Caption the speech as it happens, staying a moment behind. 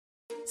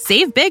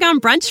Save big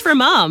on brunch for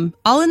mom,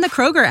 all in the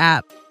Kroger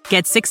app.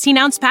 Get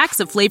 16-ounce packs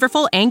of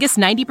flavorful Angus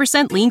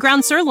 90% lean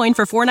ground sirloin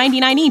for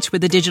 $4.99 each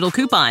with a digital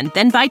coupon.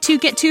 Then buy 2,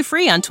 get 2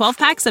 free on 12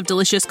 packs of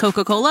delicious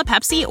Coca-Cola,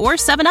 Pepsi, or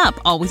 7-Up,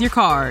 all with your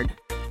card.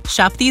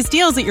 Shop these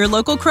deals at your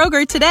local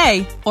Kroger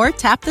today, or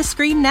tap the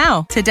screen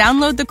now to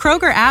download the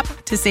Kroger app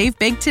to save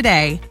big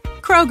today.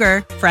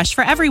 Kroger, fresh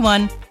for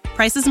everyone.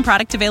 Prices and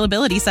product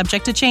availability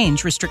subject to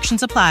change.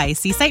 Restrictions apply.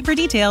 See site for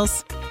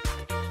details.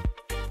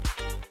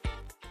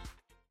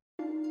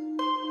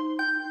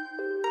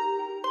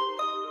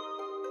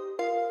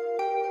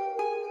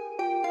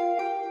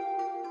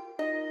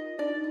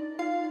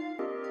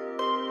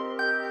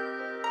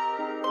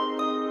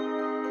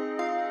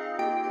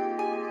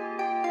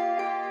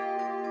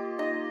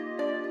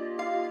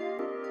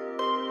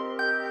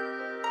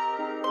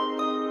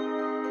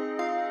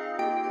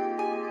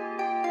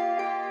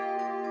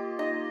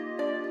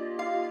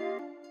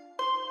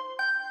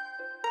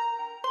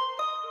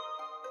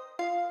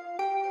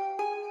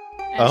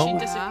 And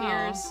she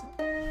disappears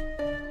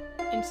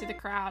into the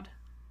crowd.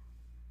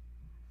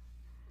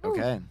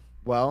 Okay.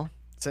 Well,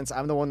 since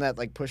I'm the one that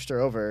pushed her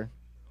over,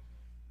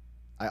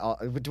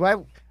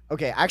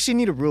 Okay, I actually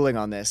need a ruling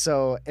on this.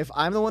 So if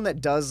I'm the one that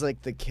does the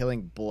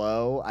killing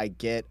blow, I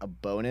get a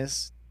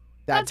bonus.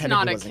 That's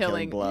not a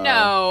killing blow.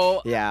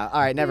 No. Yeah. All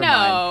right. Never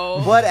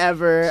mind.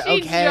 Whatever.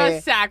 She okay.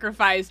 just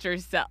sacrificed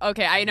herself.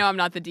 Okay. I know I'm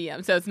not the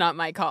DM, so it's not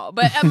my call.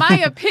 But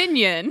my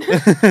opinion.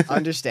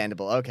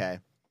 Understandable. Okay.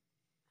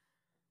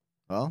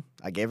 Well,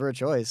 I gave her a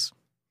choice.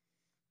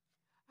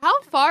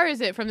 How far is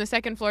it from the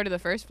second floor to the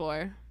first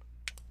floor,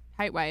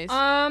 height-wise?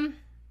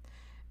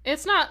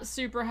 It's not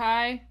super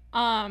high.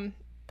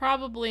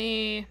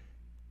 Probably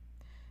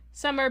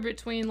somewhere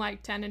between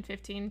 10 and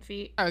 15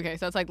 feet. Okay,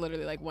 so it's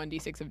literally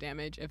 1d6 of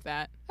damage, if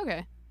that.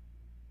 Okay.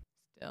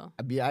 Still.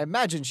 I mean, I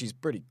imagine she's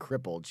pretty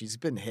crippled. She's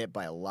been hit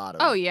by a lot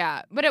of... Oh,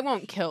 yeah, but it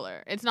won't kill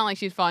her. It's not like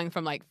she's falling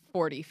from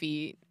 40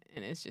 feet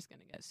and it's just going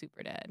to get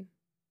super dead.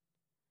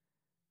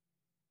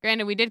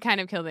 Granted, we did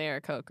kind of kill the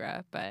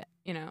Aarakocra, but,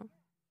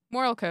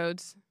 moral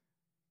codes.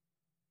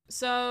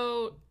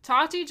 So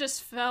Tati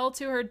just fell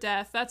to her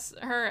death. That's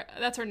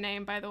her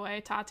name, by the way,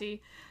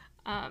 Tati.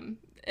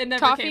 It never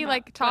Toffee, came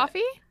like up,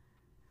 toffee?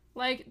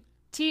 Like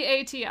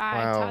Tati,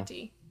 wow.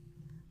 Tati.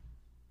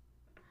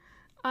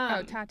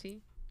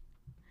 Tati.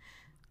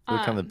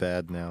 Look on the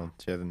bad now.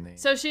 Do you have a name?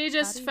 So she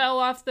just fell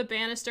off the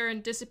banister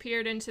and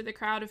disappeared into the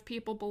crowd of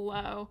people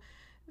below.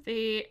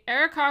 The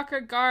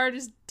Aarakocra guard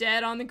is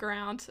dead on the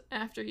ground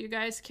after you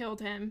guys killed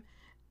him.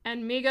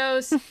 And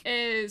Migos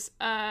is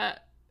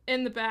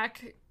in the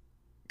back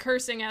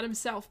cursing at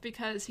himself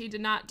because he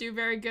did not do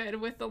very good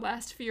with the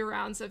last few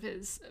rounds of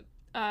his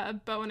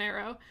bow and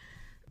arrow.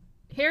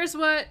 Here's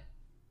what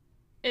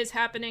is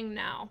happening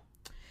now.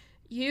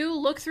 You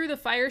look through the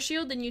fire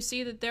shield and you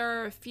see that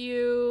there are a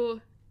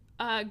few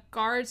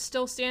guards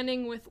still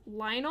standing with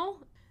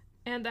Lionel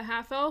and the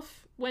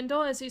half-elf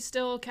Wendell as he's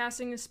still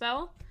casting the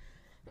spell.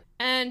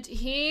 And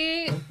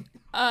he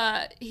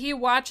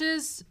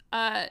watches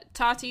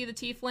Tati, the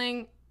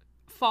tiefling,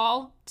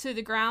 fall to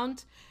the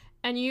ground,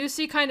 and you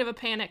see kind of a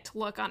panicked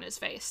look on his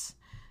face.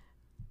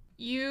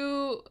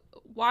 You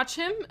watch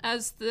him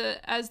as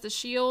the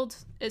shield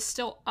is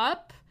still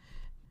up.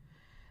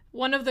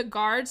 One of the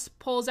guards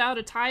pulls out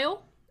a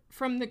tile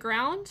from the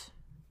ground,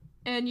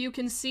 and you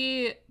can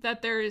see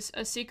that there's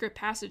a secret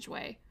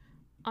passageway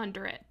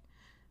under it.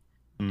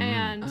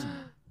 And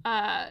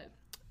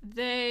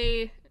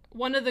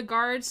one of the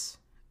guards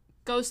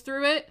goes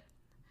through it,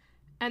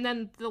 and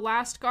then the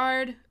last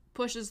guard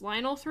pushes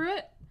Lionel through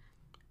it,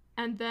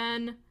 and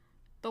then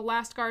the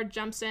last guard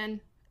jumps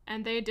in,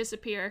 and they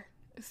disappear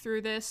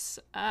through this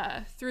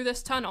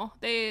tunnel.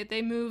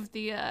 They move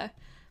the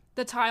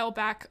tile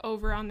back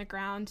over on the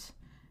ground,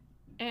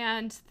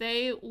 and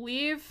they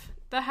leave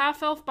the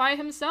half-elf by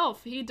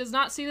himself. He does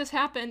not see this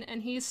happen,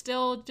 and he's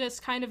still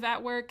just kind of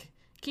at work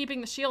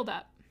keeping the shield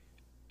up.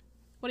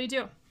 What do you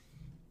do?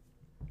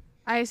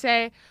 I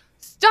say,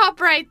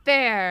 stop right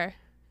there.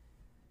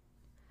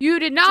 You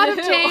did not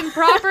obtain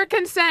proper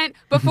consent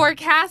before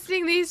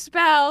casting these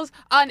spells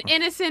on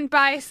innocent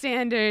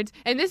bystanders,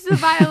 and this is a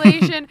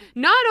violation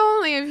not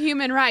only of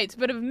human rights,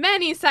 but of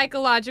many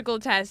psychological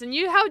tests. And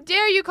how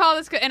dare you call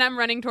this, and I'm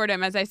running toward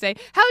him as I say,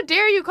 how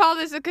dare you call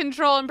this a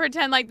control and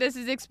pretend like this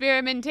is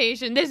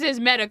experimentation? This is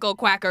medical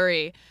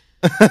quackery.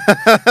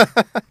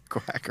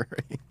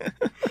 Quackery.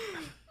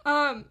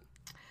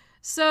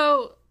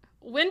 So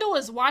Wendell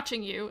is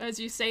watching you as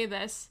you say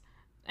this,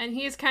 and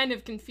he's kind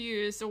of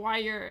confused why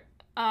you're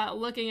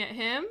looking at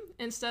him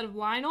instead of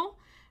Lionel.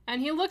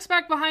 And he looks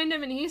back behind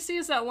him and he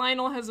sees that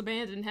Lionel has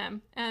abandoned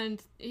him.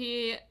 And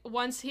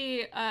once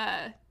he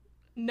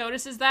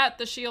notices that,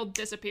 the shield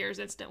disappears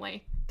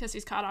instantly because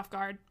he's caught off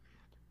guard.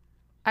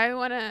 I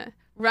want to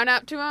run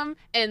up to him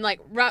and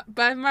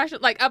rush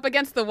up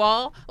against the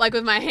wall,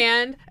 with my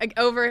hand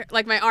over,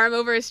 my arm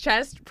over his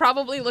chest,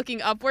 probably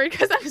looking upward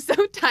because I'm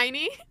so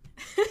tiny.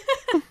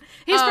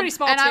 He's pretty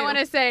small, and too. I want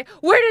to say,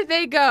 where did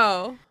they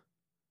go?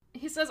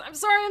 He says, I'm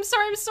sorry.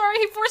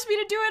 He forced me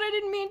to do it. I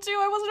didn't mean to.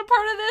 I wasn't a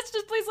part of this.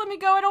 Just please let me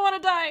go. I don't want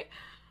to die.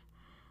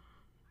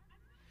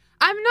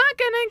 I'm not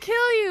gonna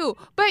kill you,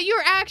 but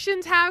your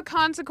actions have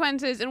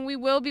consequences, and we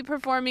will be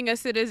performing a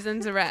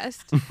citizen's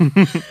arrest.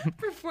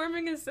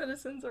 Performing a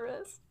citizen's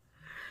arrest.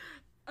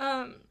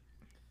 So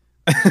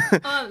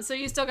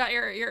you still got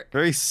your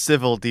very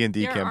civil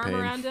D&D your campaign.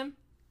 arm around him?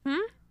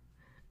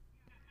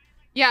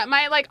 Yeah,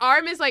 my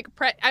arm is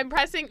I'm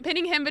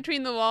pinning him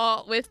between the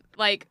wall with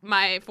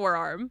my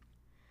forearm.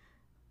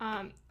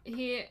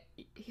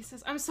 He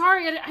says, I'm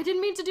sorry, I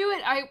didn't mean to do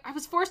it. I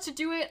was forced to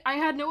do it. I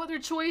had no other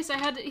choice.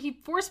 He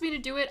forced me to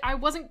do it. I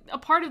wasn't a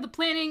part of the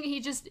planning. He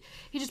just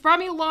brought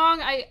me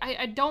along.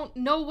 I don't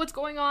know what's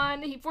going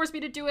on. He forced me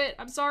to do it.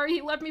 I'm sorry.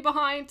 He left me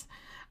behind.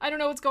 I don't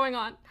know what's going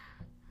on.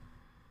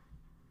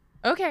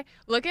 Okay,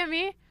 look at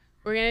me.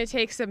 We're gonna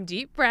take some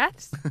deep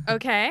breaths.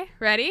 Okay,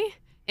 ready?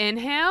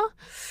 Inhale.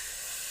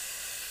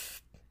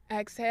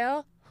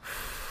 Exhale.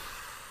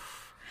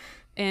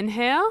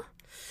 Inhale.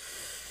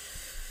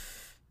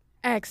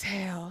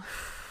 Exhale.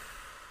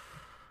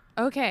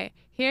 Okay,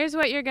 here's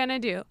what you're gonna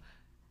do.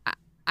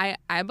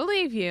 I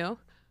believe you,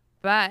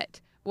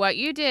 but what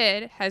you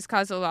did has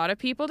caused a lot of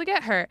people to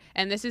get hurt,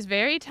 and this is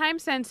very time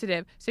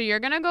sensitive. So you're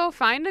gonna go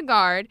find a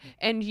guard,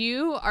 and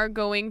you are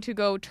going to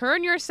go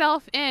turn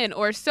yourself in,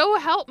 or so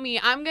help me,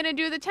 I'm gonna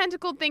do the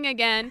tentacle thing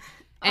again,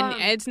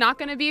 and it's not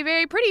gonna be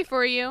very pretty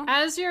for you.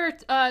 As you're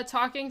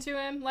talking to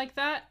him like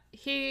that,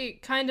 he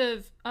kind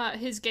of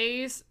his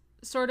gaze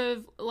sort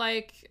of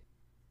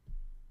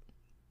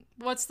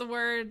what's the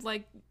word?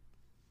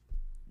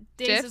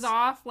 Dazes Shifts?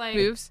 off,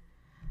 Moves?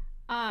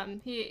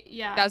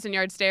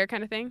 1,000-yard stare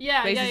kind of thing?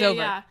 Glazes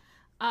over.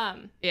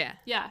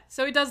 Yeah.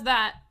 So he does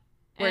that.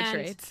 Word and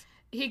traits.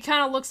 He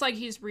kind of looks like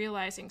he's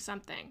realizing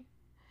something.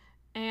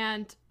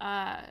 And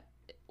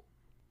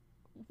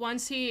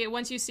once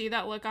you see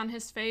that look on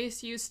his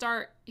face, you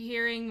start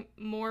hearing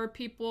more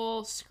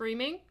people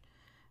screaming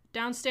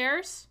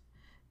downstairs.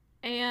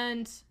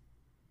 And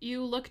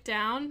you look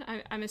down.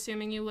 I'm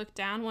assuming you look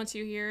down once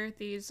you hear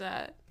these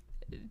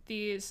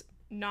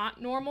not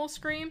normal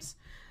screams.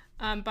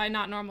 By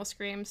not normal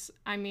screams,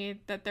 I mean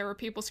that there were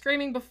people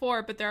screaming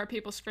before, but there are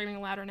people screaming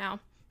louder now.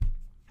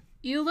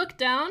 You look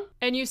down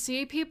and you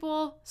see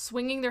people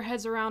swinging their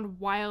heads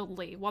around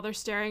wildly while they're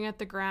staring at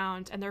the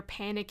ground, and they're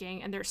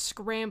panicking and they're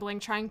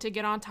scrambling, trying to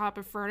get on top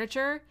of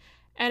furniture.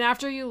 And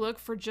after you look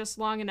for just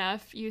long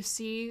enough, you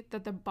see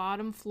that the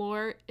bottom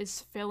floor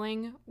is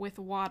filling with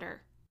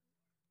water.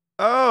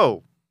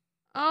 Oh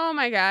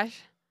my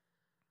gosh.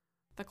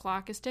 The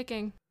clock is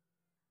ticking.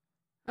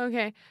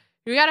 Okay.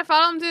 We gotta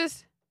follow him to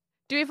this.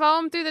 Do we follow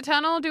him through the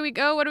tunnel? Do we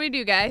go? What do we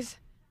do, guys?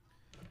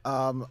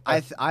 I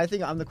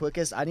think I'm the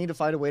quickest. I need to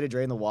find a way to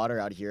drain the water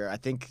out here. I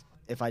think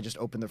if I just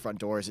open the front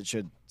doors, it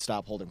should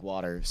stop holding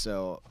water.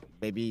 So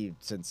maybe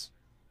do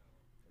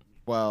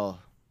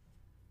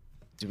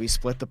we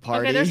split the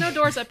party? Okay, there's no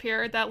doors up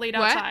here that lead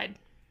What? outside.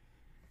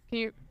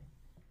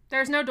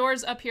 There's no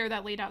doors up here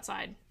that lead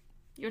outside.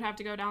 You would have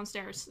to go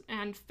downstairs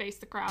and face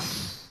the crowd.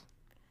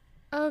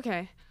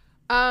 Okay.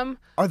 Are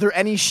there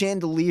any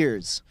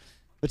chandeliers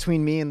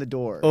between me and the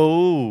door?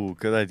 Oh,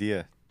 good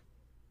idea.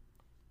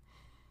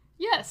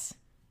 Yes,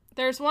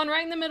 there's one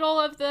right in the middle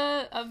of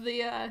the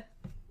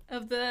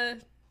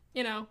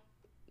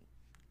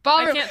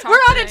Ballroom. I can't talk We're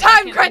on a today. I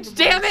time can't crunch,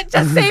 think of damn it!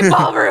 Just say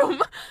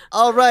ballroom.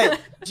 All right,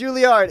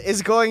 Juilliard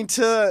is going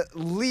to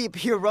leap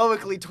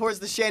heroically towards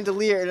the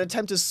chandelier and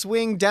attempt to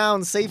swing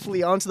down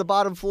safely onto the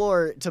bottom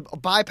floor to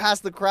bypass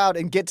the crowd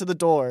and get to the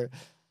door.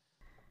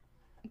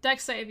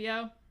 Dex save,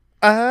 yo.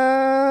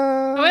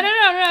 Oh, wait,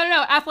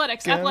 no.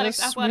 Athletics.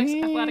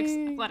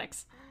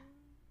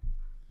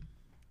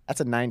 That's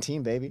a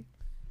 19, baby.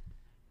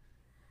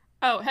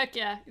 Oh, heck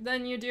yeah.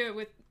 Then you do it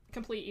with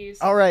complete ease.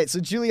 All right, so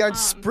Juilliard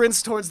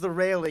sprints towards the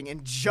railing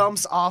and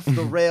jumps off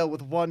the rail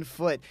with one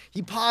foot.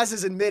 He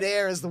pauses in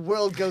midair as the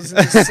world goes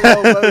into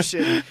slow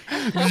motion.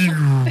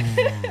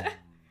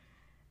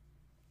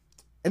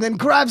 And then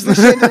grabs the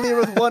chandelier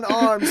with one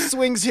arm,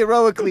 swings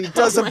heroically,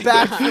 does a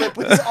backflip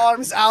with his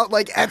arms out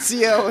like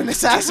Ezio in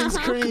Assassin's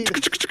Creed.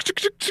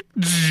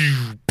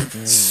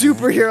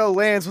 Superhero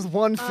lands with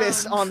one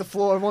fist on the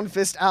floor, one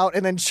fist out,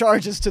 and then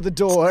charges to the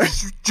door.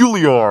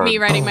 Juilliard. Me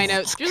writing my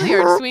notes.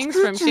 Juilliard swings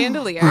from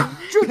chandelier.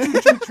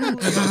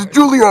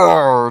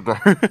 Juilliard.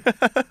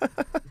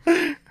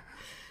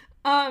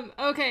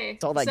 Okay.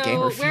 It's all that so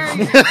gamer where are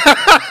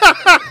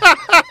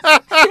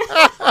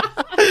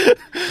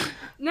you?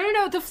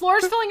 No. The floor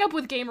is filling up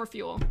with gamer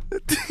fuel.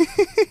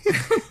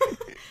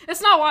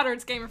 It's not water.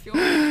 It's gamer fuel.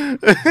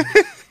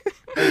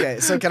 Okay,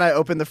 so can I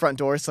open the front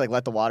doors to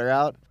let the water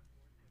out?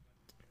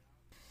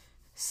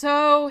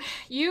 So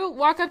you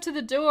walk up to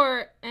the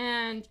door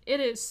and it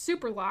is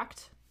super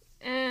locked.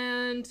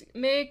 And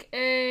make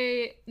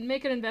an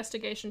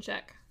investigation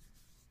check.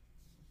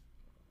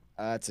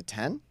 It's a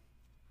 10.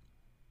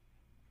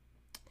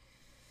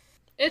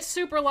 It's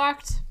super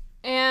locked,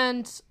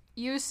 and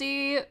you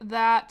see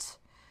that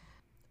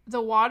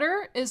the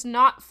water is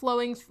not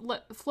flowing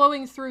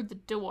through the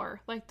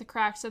door, like the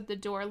cracks of the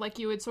door, like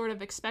you would sort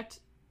of expect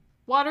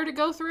water to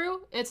go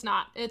through. It's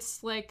not.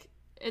 It's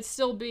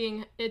still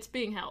being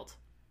held.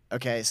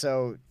 Okay,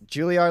 so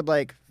Juilliard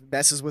like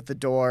messes with the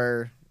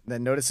door,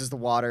 then notices the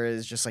water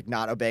is just like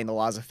not obeying the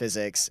laws of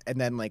physics, and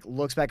then like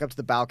looks back up to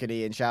the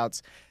balcony and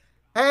shouts,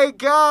 "Hey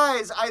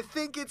guys, I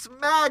think it's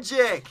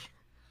magic!"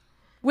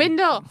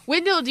 Wendell,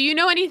 do you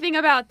know anything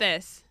about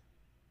this?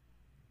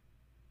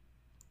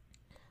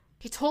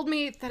 He told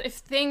me that if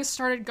things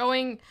started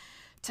going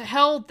to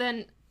hell,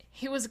 then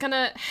he was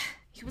gonna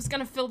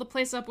fill the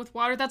place up with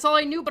water. That's all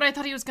I knew, but I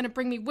thought he was gonna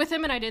bring me with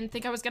him, and I didn't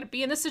think I was gonna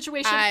be in this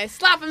situation. I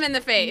slap him in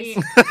the face.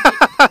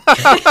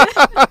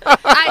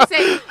 I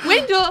say,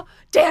 Wendell,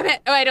 damn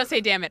it. Oh, I don't say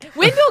damn it.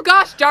 Wendell,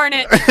 gosh darn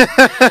it.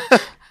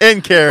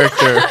 In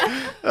character.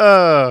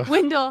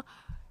 Wendell,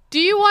 do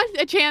you want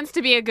a chance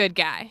to be a good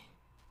guy?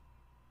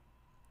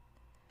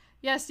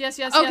 Yes,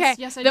 okay, I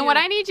do. then what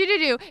I need you to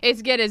do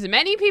is get as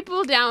many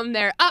people down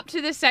there up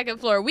to the second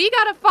floor. We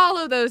gotta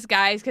follow those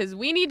guys because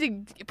we need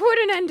to put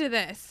an end to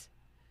this.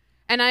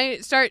 And I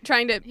start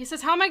trying to... He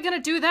says, how am I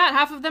gonna do that?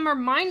 Half of them are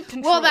mind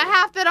controlled. Well, the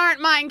half that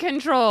aren't mind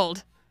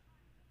controlled.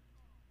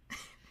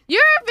 You're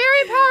a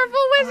very powerful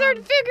wizard.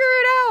 Figure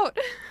it out.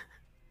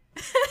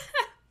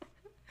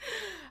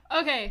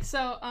 Okay,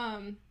 so,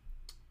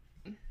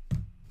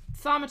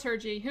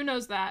 thaumaturgy. Who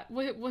knows that?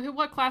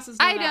 What classes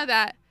know that? I know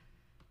that.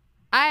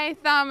 I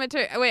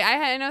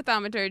know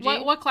thaumaturgy.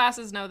 What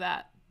classes know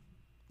that?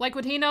 Like,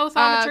 would he know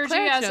thaumaturgy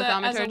as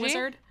a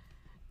wizard?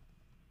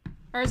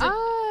 Or is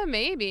it...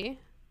 maybe.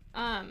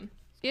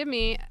 Give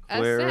me a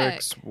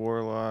Clerics, sec.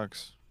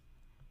 warlocks.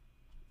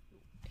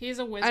 He's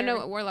a wizard. I know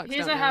what warlocks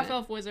He's a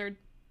half-elf wizard.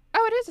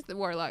 Oh, it is the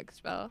warlock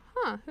spell.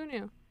 Huh, who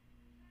knew?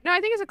 No, I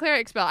think it's a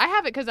cleric spell. I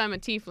have it because I'm a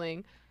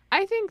tiefling.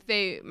 I think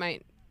they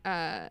might,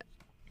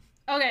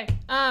 Okay,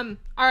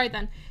 alright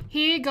then.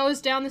 He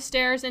goes down the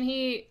stairs and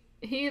he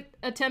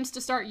attempts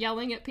to start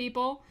yelling at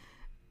people,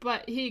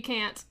 but he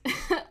can't.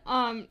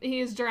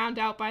 He is drowned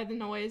out by the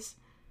noise.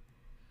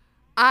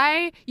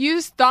 I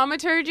use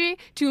thaumaturgy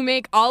to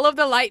make all of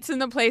the lights in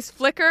the place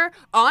flicker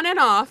on and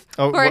off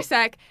for a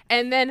sec,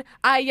 and then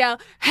I yell,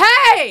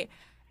 "Hey!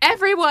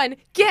 Everyone,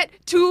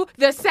 get to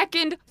the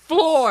second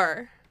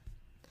floor!"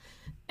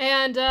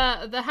 And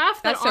the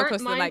half that aren't close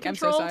to the mic.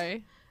 mind-controlled, I'm so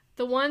sorry.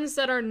 the ones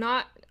that are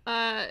not,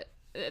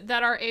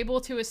 that are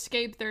able to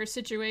escape their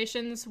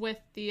situations with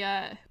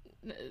the,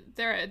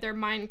 their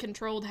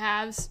mind-controlled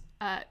halves,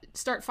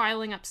 start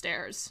filing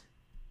upstairs.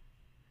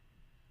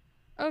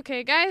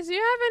 Okay, guys, do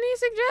you have any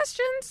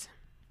suggestions?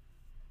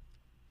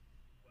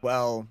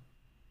 Well,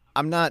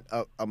 I'm not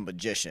a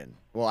magician.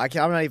 Well,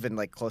 I'm not even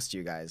like close to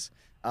you guys.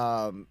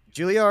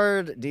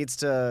 Juilliard needs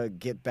to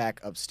get back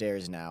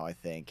upstairs now, I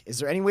think. Is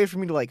there any way for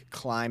me to like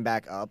climb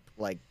back up,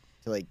 like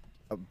to like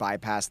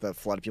bypass the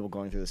flood of people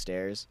going through the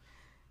stairs?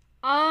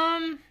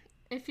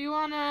 If you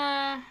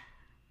wanna,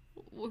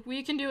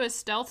 we can do a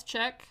stealth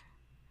check.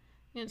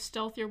 You can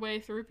stealth your way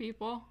through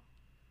people.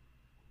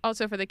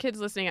 Also, for the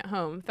kids listening at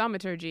home,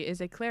 thaumaturgy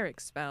is a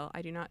cleric spell.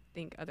 I do not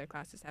think other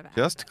classes have it.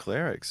 Just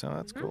clerics. Oh,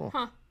 that's cool.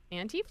 Huh.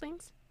 And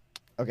tieflings.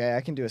 Okay,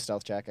 I can do a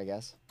stealth check, I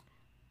guess.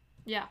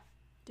 Yeah,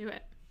 do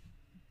it.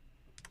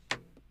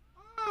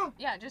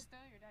 Yeah, just throw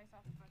your dice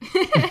off.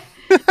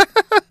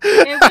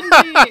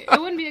 It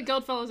wouldn't be a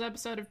Guildfellows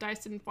episode if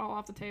dice didn't fall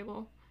off the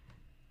table.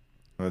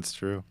 That's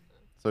true.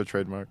 So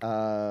trademark.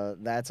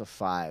 That's a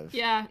 5.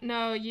 Yeah,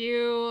 no,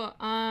 you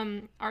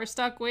are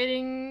stuck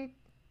waiting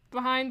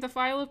behind the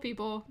file of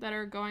people that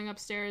are going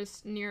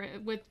upstairs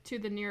to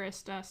the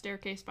nearest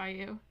staircase by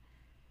you.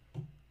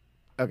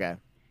 Okay.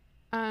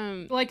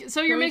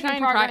 So you're making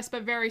progress,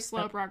 but very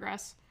slow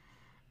progress.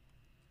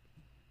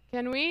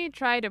 Can we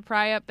try to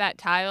pry up that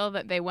tile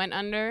that they went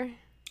under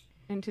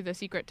into the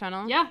secret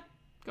tunnel? Yeah,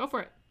 go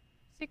for it.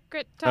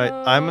 Secret All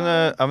tunnel.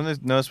 right, I'm gonna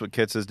notice what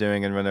Kits is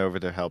doing and run over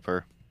to help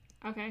her.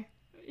 Okay.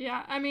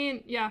 Yeah, I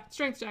mean, yeah,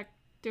 strength check.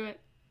 Do it.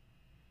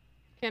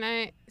 Can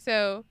I?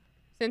 So,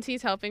 since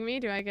he's helping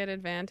me, do I get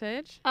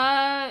advantage?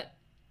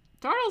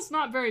 Dartle's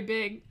not very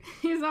big.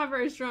 He's not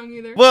very strong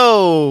either.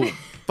 Whoa!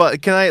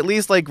 But can I at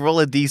least like roll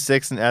a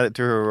d6 and add it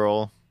to her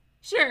roll?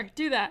 Sure,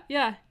 do that.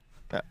 Yeah.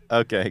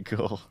 Okay,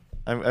 cool.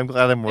 I'm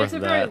glad I'm worth It's a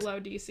that. very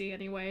low DC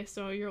anyway,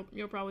 so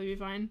you'll probably be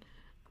fine.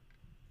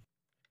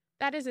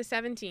 That is a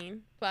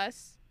 17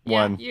 plus.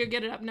 Yeah, 1. you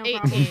get it up, no 18.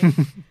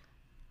 problem.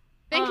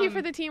 Thank you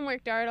for the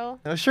teamwork, Dartle.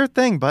 Oh, sure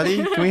thing, buddy.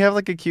 Can we have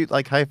like a cute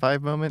like high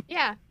five moment?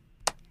 Yeah.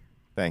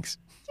 Thanks.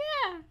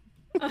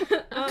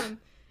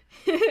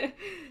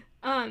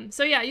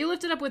 So yeah, you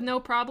lift it up with no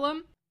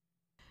problem,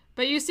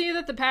 but you see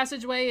that the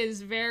passageway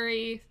is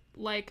very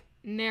like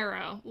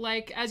narrow.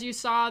 Like as you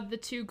saw the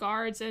 2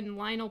 guards and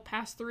Lionel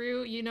pass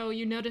through,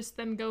 you noticed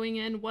them going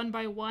in one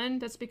by one.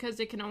 That's because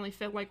it can only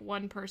fit like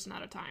one person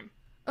at a time.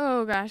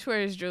 Oh gosh,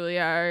 where's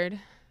Juilliard?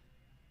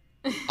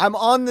 I'm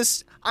on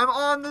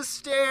the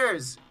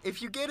stairs.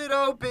 If you get it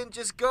open,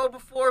 just go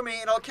before me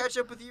and I'll catch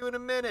up with you in a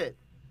minute.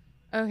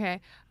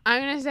 Okay,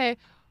 I'm gonna say,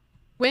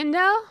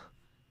 Wendell,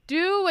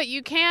 do what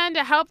you can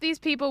to help these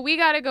people. We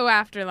gotta go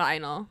after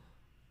Lionel.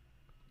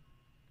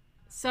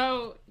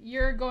 So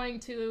you're going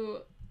to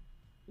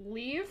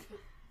leave?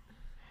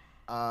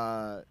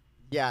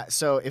 Yeah.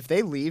 So if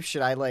they leave,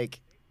 should I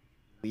like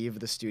leave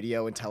the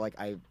studio until like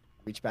I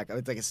reach back?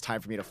 It's like it's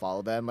time for me to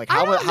follow them. Like I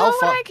how don't know how what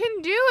far? I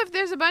can do if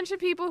there's a bunch of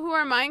people who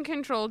are mind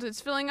controlled.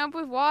 It's filling up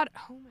with water.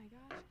 Oh my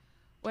gosh.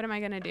 What am I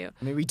gonna do?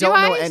 I mean, we Do don't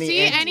know I any. see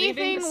ant- anything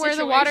Leaving the where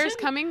the water's situation?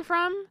 coming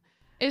from?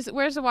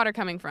 Where's the water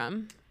coming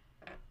from?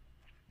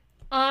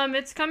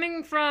 It's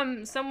coming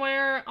from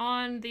somewhere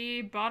on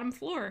the bottom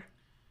floor.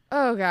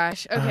 Oh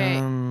gosh. Okay.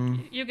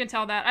 You can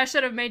tell that. I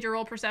should have made your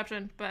roll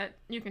perception, but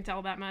you can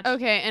tell that much.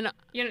 Okay. And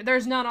You know,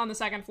 there's none on the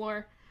second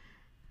floor.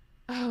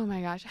 oh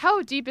my gosh,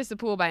 how deep is the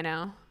pool by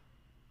now?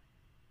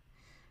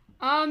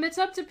 It's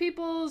up to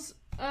people's,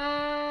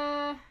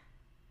 let's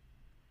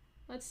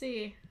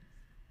see.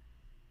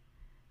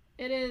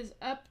 It is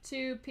up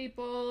to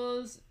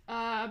people's,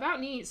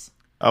 about knees.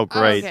 Oh,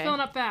 great. It's Okay. filling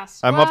up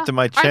fast. I'm up to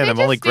my Are chin. they I'm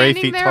only just gray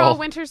standing feet there all tall.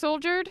 winter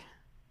soldiered?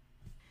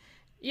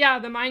 Yeah,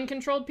 the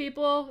mind-controlled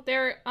people,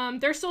 they're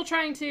still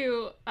trying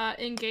to,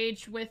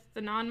 engage with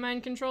the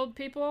non-mind-controlled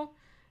people.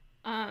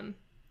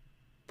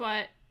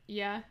 But,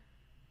 yeah.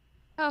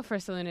 Oh, for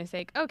Selena's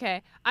sake.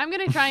 Okay, I'm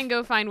gonna try and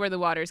go find where the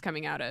water's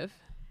coming out of.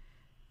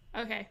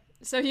 Okay.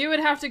 So you would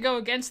have to go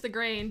against the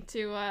grain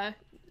to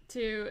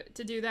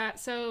do that.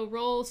 So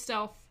roll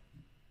stealth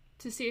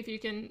to see if you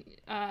can,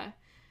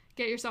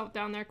 get yourself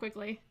down there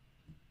quickly.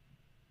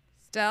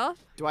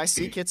 Stealth. Do I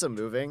see Kitsa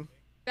moving?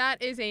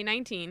 That is a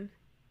 19.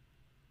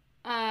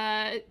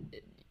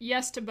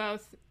 Yes to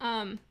both.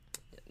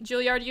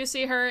 Juilliard, you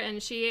see her,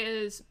 and she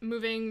is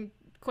moving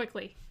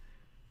quickly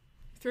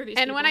through these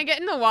And people. when I get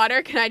in the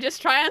water, can I just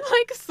try and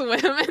like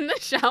swim in the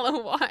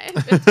shallow water?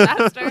 If it's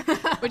faster,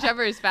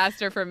 whichever is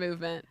faster for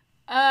movement.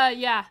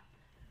 Yeah.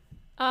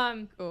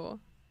 Cool.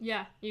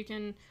 Yeah, you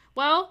can.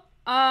 Well,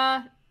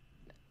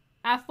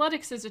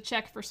 athletics is a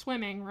check for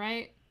swimming,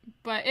 right?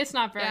 But it's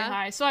not very Yeah.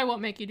 high, so I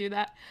won't make you do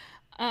that.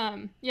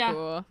 Yeah.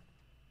 Cool.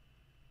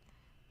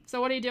 So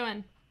what are you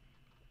doing?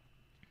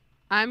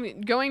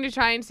 I'm going to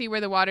try and see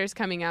where the water's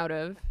coming out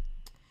of,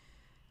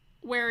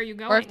 Where are you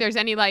going? or if there's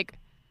any like.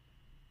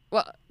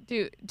 Well,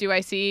 do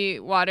I see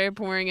water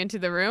pouring into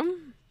the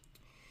room?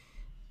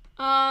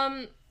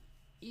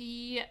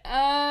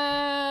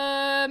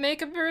 Yeah,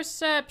 make a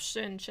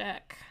perception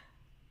check.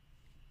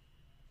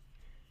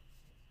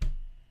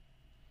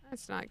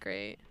 That's not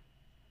great.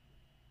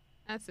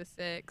 That's a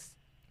 6.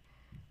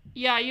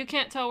 Yeah, you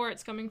can't tell where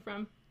it's coming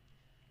from.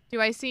 Do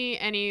I see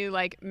any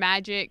like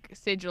magic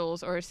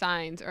sigils or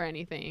signs or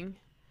anything?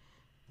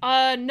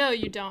 No,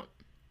 you don't.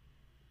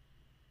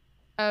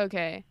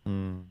 Okay.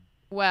 Hmm.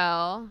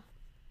 Well,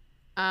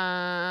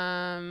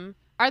 are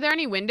there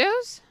any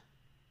windows?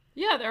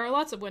 Yeah, there are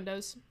lots of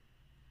windows.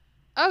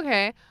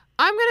 Okay.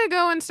 I'm going to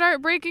go and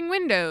start breaking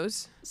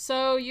windows.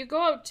 So you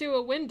go up to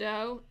a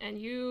window, and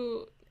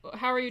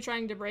how are you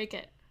trying to break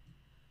it?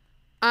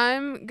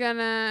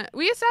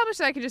 We established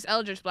that I could just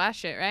Eldritch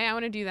Blast it, right? I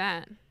want to do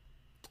that.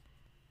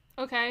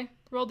 Okay,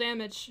 roll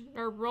damage,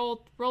 or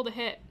roll to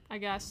hit, I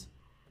guess.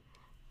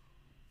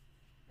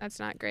 That's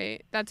not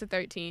great. That's a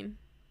 13.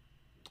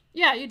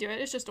 Yeah, you do it.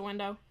 It's just a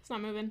window. It's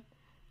not moving.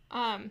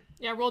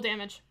 Yeah, roll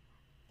damage.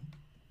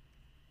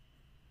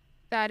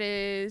 That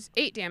is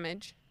 8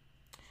 damage.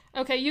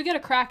 Okay, you get a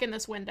crack in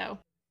this window.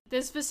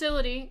 This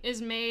facility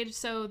is made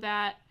so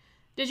that...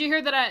 Did you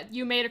hear that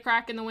you made a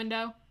crack in the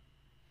window?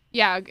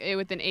 Yeah,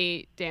 with an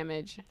 8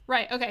 damage.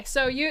 Right, okay.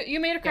 So you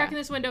made a crack Yeah.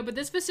 in this window, but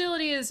this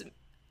facility is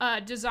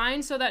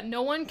designed so that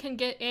no one can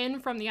get in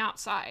from the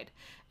outside.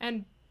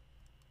 And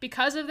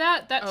because of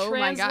that, Oh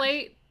my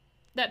gosh.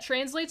 that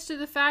translates to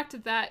the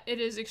fact that it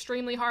is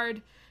extremely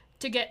hard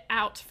to get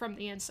out from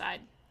the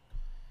inside.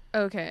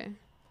 Can Okay.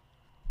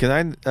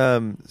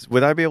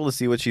 would I be able to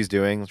see what she's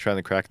doing, trying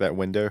to crack that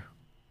window?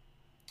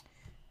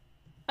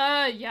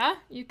 Yeah,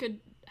 you could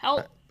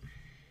help.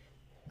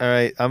 All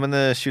right, I'm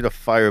gonna shoot a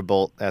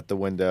firebolt at the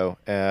window.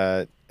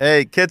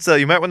 Hey, Kitsa,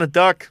 you might want to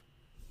duck.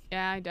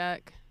 Yeah, I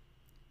duck.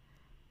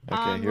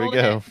 Okay, here roll we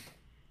to go. hit.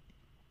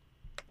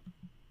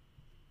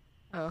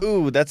 Oh.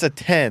 Ooh, that's a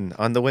 10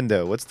 on the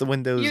window. What's the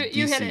window's DC?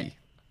 You hit it.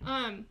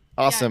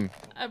 Awesome.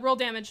 Yeah, roll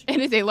damage. It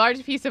is a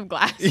large piece of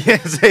glass.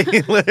 Yes,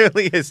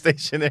 literally a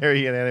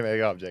stationary and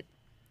animated object.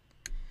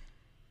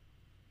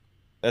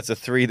 That's a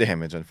 3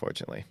 damage,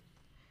 unfortunately.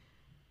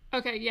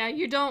 Okay, yeah,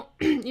 you don't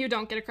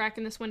get a crack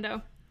in this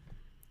window.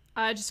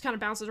 It just kind of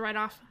bounces right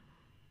off.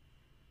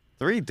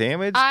 3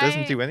 damage I-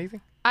 doesn't do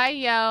anything? I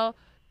yell,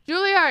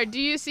 Juilliard, do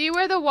you see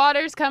where the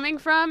water's coming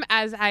from?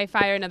 As I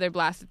fire another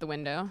blast at the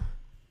window.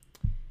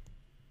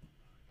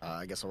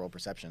 I guess I'll roll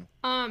perception.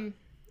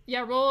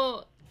 Yeah,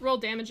 roll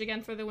damage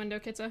again for the window,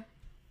 Kitsa.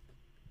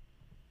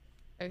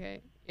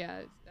 Okay, yeah,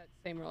 it's that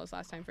same roll as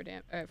last time for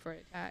for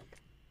attack.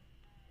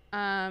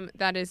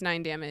 That is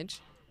 9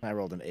 damage. I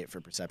rolled an 8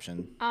 for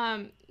perception.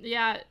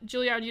 Yeah,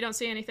 Juilliard, you don't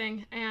see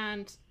anything,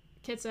 and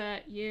Kitsa,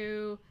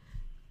 you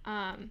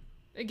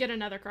get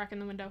another crack in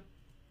the window.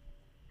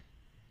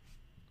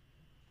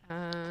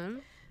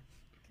 Can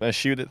I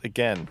shoot it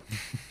again?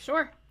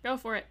 Sure, go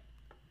for it.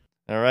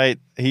 All right.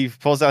 He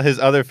pulls out his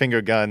other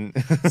finger gun.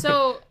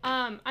 So,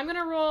 I'm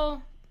gonna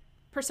roll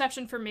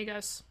perception for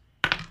Migos.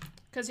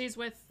 because he's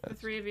with the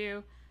three of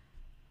you.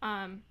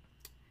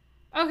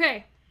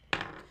 Okay.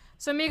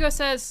 So Migo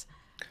says,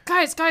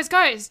 guys,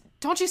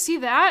 don't you see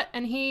that?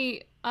 And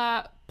he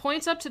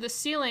points up to the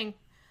ceiling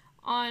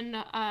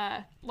on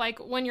like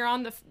when you're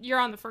on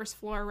the first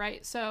floor,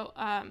 right? So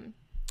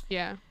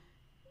Yeah.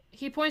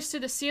 he points to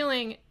the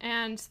ceiling,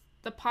 and some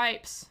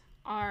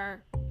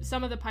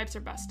of the pipes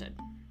are busted.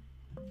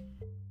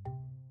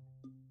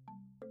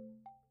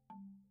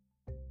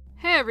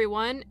 Hey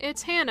everyone,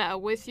 it's Hannah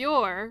with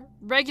your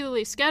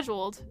regularly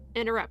scheduled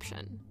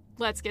interruption.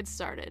 Let's get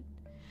started.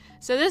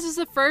 So this is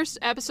the first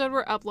episode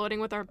we're uploading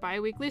with our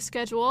bi-weekly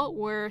schedule.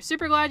 We're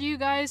super glad you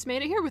guys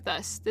made it here with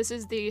us. This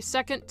is the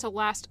second to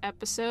last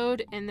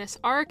episode in this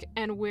arc,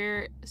 and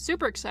we're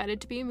super excited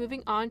to be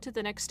moving on to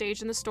the next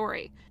stage in the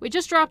story. We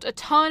just dropped a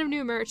ton of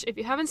new merch. If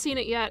you haven't seen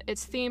it yet,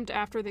 it's themed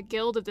after the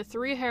Guild of the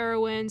Three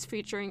Heroines,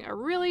 featuring a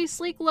really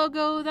sleek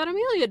logo that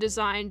Amelia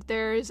designed.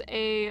 There's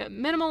a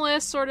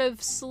minimalist, sort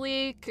of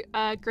sleek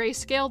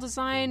grayscale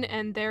design,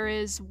 and there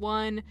is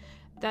one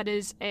that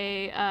is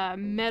a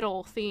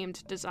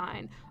metal-themed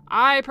design.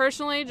 I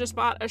personally just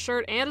bought a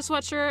shirt and a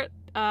sweatshirt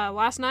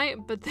last night,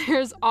 but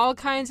there's all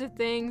kinds of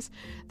things.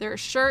 There's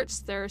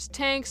shirts, there's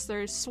tanks,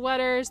 there's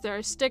sweaters,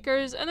 there's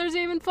stickers, and there's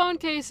even phone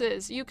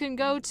cases. You can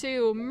go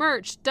to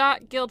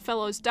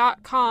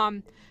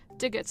merch.guildfellows.com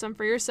to get some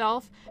for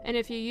yourself, and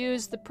if you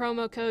use the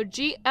promo code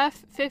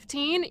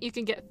GF15, you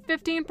can get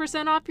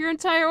 15% off your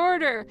entire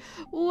order.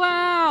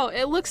 Wow,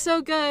 it looks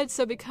so good,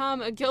 so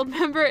become a guild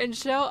member and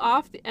show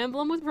off the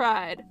emblem with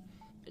pride.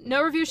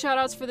 No review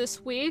shoutouts for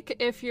this week.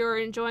 If you're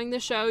enjoying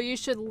the show, you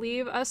should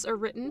leave us a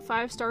written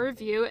 5-star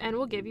review, and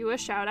we'll give you a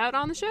shout out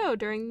on the show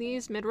during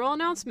these mid-roll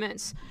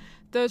announcements.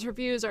 Those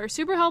reviews are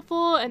super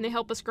helpful, and they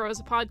help us grow as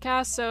a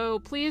podcast, so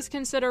please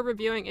consider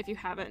reviewing if you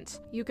haven't.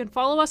 You can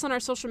follow us on our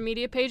social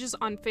media pages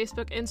on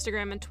Facebook,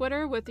 Instagram, and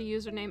Twitter with the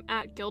username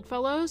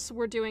 @GuildFellows.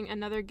 We're doing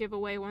another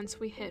giveaway once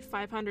we hit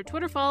 500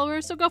 Twitter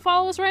followers, so go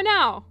follow us right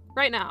now.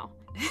 Right now.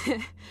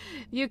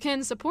 You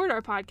can support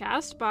our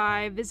podcast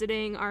by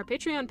visiting our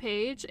Patreon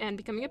page and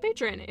becoming a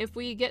patron. If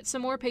we get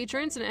some more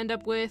patrons and end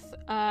up with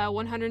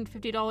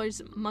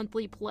 $150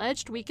 monthly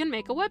pledged, we can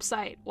make a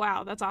website.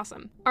 Wow, that's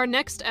awesome. Our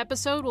next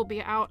episode will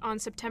be out on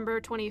September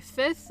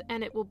 25th,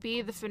 and it will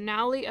be the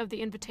finale of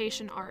the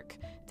Invitation arc.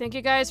 Thank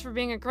you guys for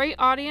being a great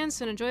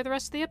audience, and enjoy the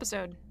rest of the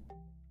episode.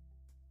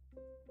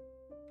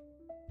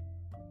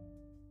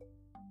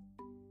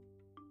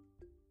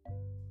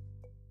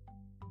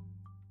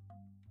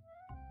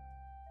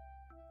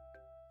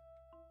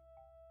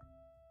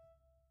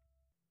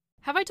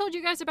 Have I told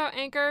you guys about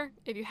Anchor?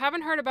 If you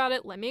haven't heard about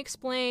it, let me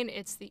explain.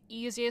 It's the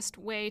easiest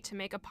way to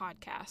make a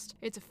podcast.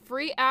 It's a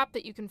free app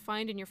that you can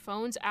find in your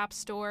phone's app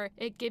store.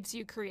 It gives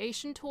you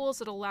creation tools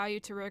that allow you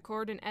to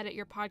record and edit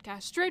your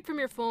podcast straight from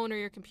your phone or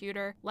your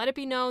computer. Let it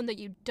be known that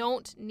you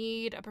don't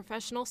need a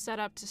professional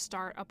setup to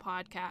start a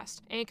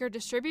podcast. Anchor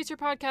distributes your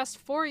podcast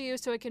for you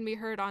so it can be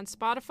heard on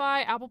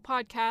Spotify, Apple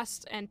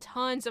Podcasts, and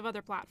tons of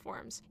other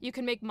platforms. You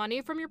can make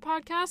money from your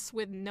podcasts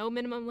with no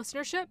minimum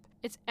listenership.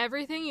 It's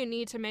everything you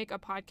need to make a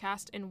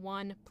podcast in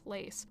one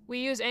place. We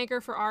use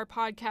Anchor for our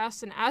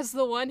podcast, and as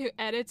the one who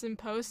edits and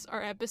posts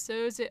our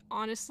episodes, it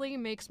honestly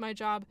makes my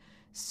job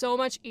so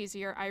much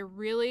easier. I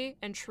really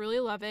and truly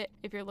love it.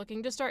 If you're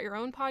looking to start your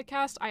own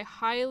podcast, I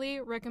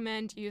highly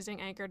recommend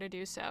using Anchor to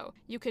do so.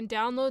 You can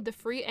download the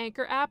free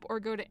Anchor app or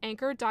go to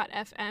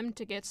anchor.fm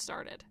to get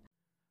started.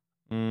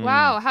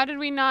 Wow, how did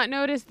we not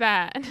notice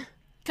that?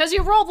 Because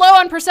you rolled low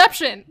on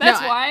perception. That's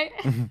why.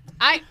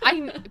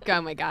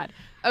 Oh my god.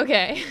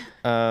 Okay.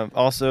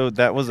 Also,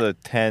 that was a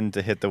 10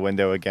 to hit the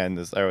window again.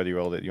 I already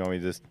rolled it. You want me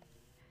to just...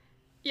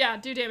 Yeah,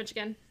 do damage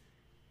again.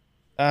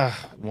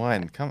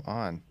 1. Come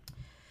on.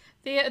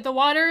 The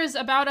water is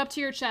about up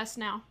to your chest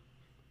now.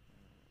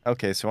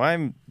 Okay, so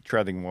I'm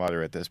treading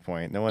water at this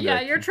point. No wonder.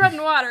 Yeah, you're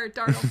treading water,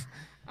 Dartle.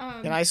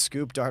 Can I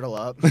scoop Dartle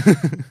up?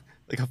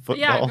 Like a football.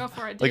 Yeah, go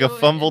for it. Like a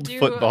fumbled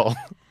football.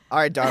 All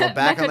right, Dartle,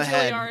 back on the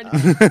head.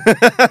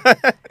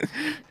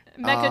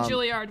 Mecha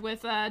Juilliard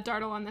with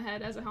Dartle on the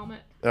head as a helmet.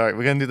 All right,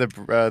 we're gonna do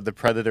the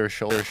Predator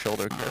shoulder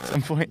kick at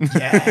some point.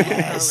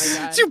 Yes.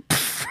 Oh my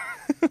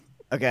god.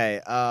 Okay.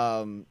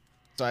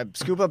 So I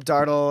scoop up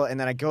Dartle, and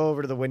then I go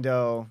over to the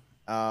window,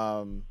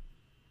 and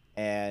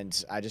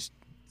I just,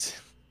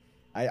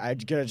 I'm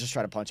gonna just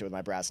try to punch it with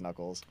my brass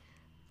knuckles.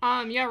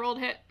 Yeah, rolled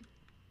hit.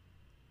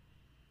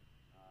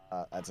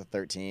 That's a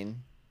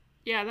 13.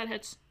 Yeah, that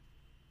hits.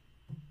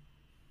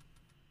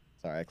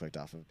 Sorry, I clicked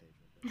off of a page.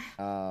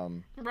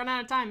 Run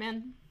out of time,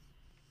 man.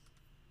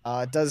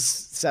 It does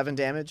 7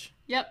 damage.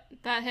 Yep,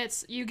 that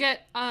hits. You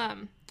get a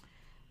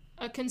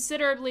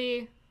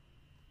considerably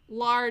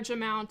large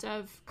amount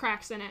of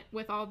cracks in it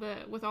with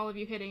all of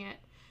you hitting it.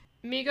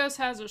 Migos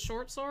has a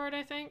short sword,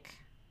 I think.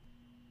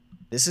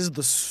 This is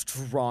the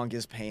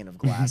strongest pane of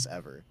glass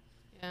ever.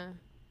 Yeah.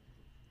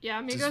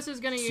 Yeah, Migos is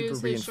gonna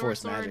use his short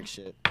sword. Magic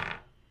shit.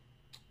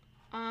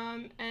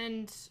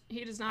 And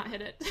he does not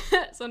hit it,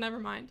 so never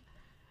mind.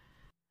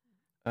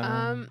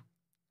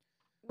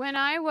 When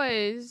I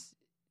was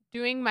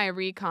doing my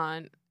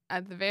recon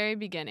at the very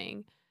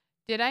beginning,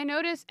 Did I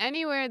notice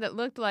anywhere that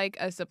looked like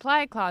a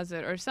supply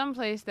closet or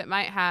someplace that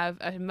might have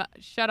a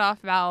shut-off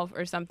valve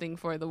or something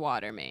for the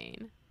water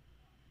main?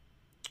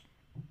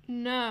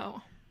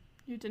 No,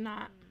 you did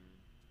not.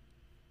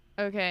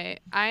 Okay,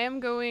 I am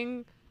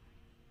going...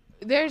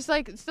 There's,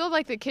 like, still,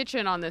 like, the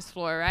kitchen on this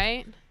floor,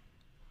 right?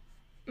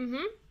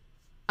 Mm-hmm.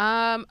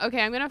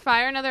 Okay, I'm gonna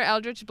fire another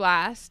Eldritch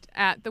Blast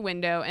at the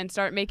window and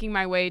start making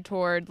my way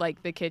toward,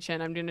 like, the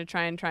kitchen. I'm gonna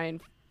try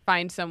and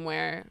find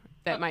somewhere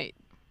that might...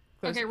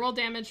 Okay, roll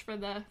damage for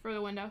the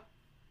window.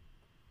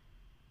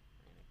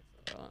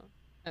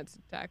 That's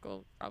a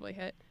tackle, probably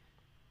hit.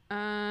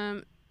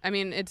 I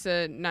mean, it's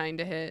a 9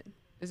 to hit.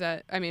 It's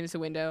a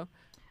window.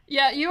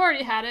 Yeah, you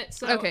already had it,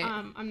 so Okay.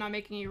 I'm not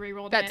making you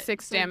re-roll it. That's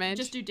 6 so damage.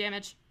 Just do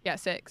damage. Yeah,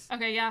 6.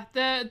 Okay, yeah.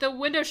 The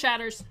window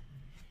shatters.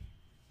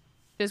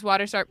 Does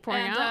water start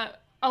pouring And out?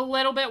 a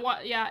little bit,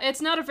 yeah.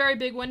 It's not a very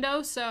big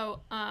window,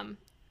 so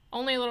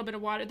only a little bit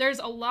of water. There's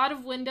a lot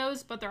of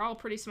windows, but they're all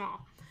pretty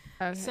small.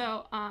 Okay.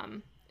 So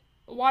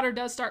water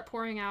does start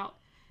pouring out.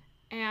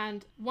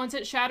 And once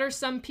it shatters,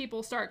 some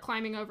people start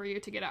climbing over you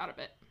to get out of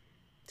it.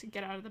 To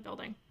get out of the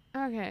building.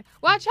 Okay.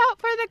 Watch out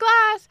for the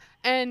glass.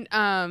 And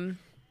I'm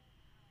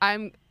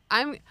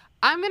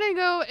gonna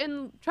go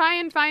and try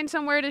and find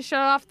somewhere to shut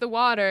off the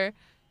water.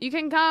 You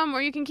can come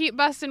or you can keep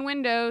busting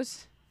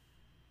windows.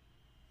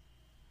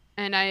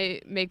 And I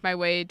make my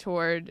way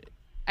toward...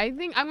 I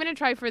think I'm gonna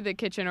try for the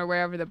kitchen or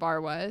wherever the bar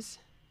was.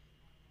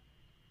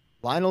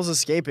 Lionel's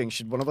escaping.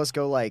 Should one of us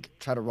go, like,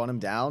 try to run him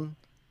down?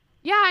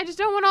 Yeah, I just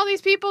don't want all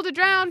these people to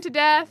drown to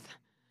death.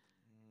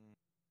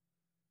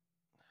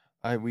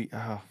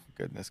 Oh,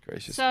 goodness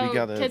gracious. So, We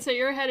gotta... Kitsa,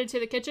 you're headed to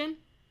the kitchen?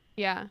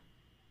 Yeah.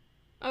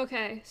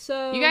 Okay,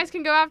 so... You guys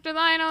can go after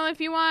Lionel if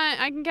you want.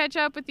 I can catch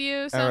up with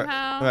you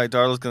somehow. All right,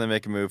 Darla's gonna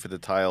make a move for the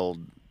tiled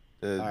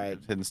right.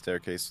 hidden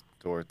staircase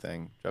door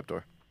thing,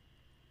 trapdoor.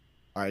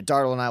 All right,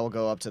 Dartle and I will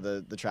go up to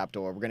the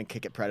trapdoor. We're going to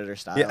kick it Predator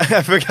style. Yeah,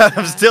 I forgot.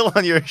 I'm still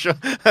on your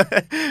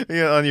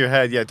on your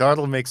head. Yeah,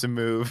 Dartle makes a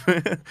move.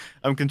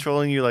 I'm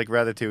controlling you like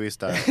Ratatouille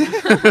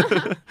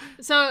style.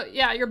 So,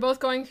 yeah, you're both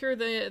going through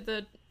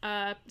the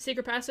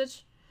secret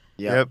passage?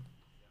 Yep.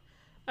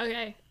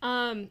 Okay.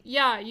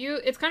 Yeah,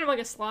 it's kind of like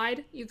a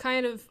slide. You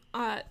kind of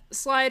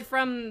slide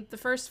from the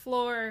first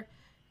floor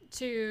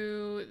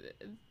from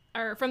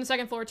the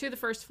second floor to the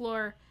first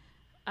floor,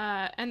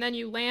 and then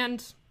you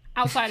land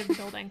outside of the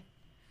building.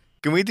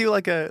 Can we do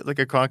like a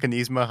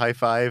Kronkanisma high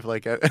five?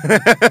 Like a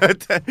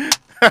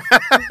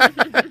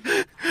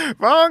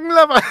wrong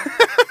lever.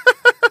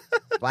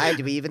 Why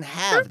do we even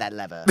have that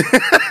lever?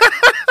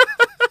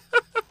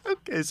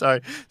 Okay, sorry.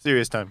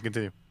 Serious time.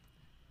 Continue.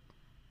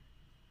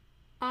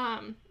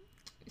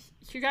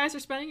 You guys are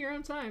spending your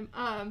own time.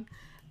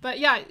 But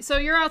yeah, so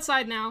you're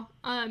outside now.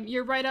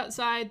 You're right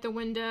outside the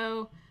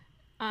window,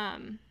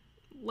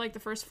 like the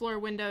first floor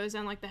windows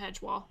and like the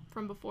hedge wall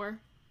from before.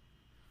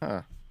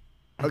 Huh.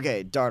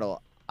 Okay,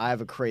 Dartle, I have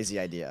a crazy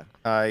idea.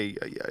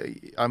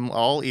 I'm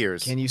all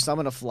ears. Can you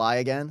summon a fly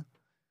again?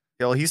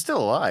 Yeah, well, he's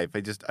still alive.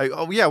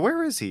 Oh yeah,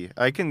 where is he?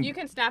 You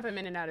can snap him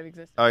in and out of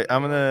existence. All right,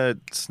 I'm gonna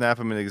snap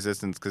him in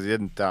existence because he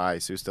didn't die,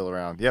 so he's still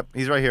around. Yep,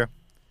 he's right here.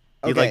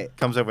 He Okay.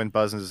 comes over and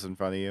buzzes in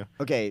front of you.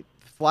 Okay,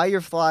 fly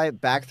your fly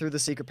back through the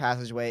secret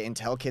passageway and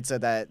tell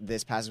Kitsa that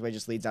this passageway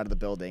just leads out of the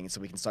building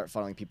so we can start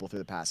funneling people through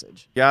the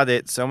passage. Got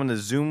it. So I'm gonna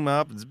zoom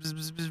up.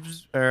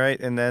 All right,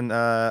 and then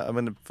I'm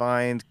gonna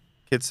find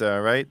Kitsa.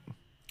 All right.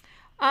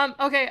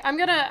 Okay, I'm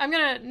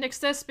gonna nix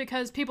this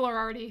because people are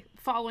already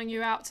following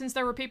you out. Since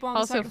there were people on the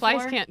Also, second flies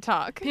floor, can't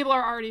talk. people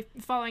are already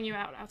following you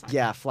out outside.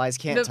 Yeah, flies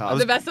can't talk.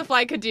 The best the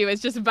fly could do is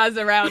just buzz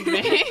around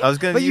me. I was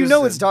gonna. But you use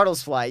know the- it's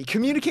Dartle's fly. You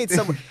communicate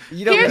someone.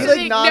 You know, Here's be the like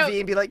thing, Navi no.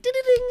 and be like,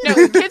 No,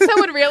 ding. Kitsa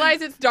would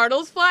realize it's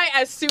Dartle's fly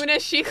as soon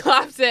as she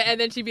claps it, and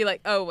then she'd be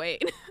like, "Oh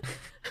wait."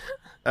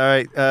 All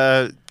right.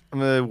 I'm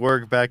gonna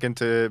work back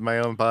into my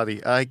own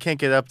body. I can't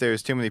get up there.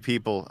 There's too many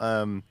people.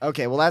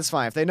 Okay, well that's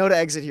fine. If they know to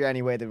exit here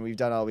anyway, then we've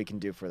done all we can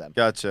do for them.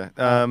 Gotcha.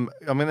 I'm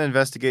gonna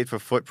investigate for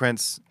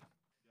footprints.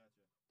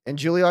 And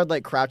Juilliard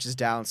like crouches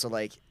down, so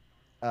like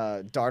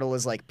Dartle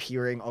is like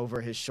peering over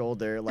his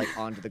shoulder, like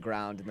onto the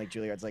ground, and like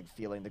Juilliard's like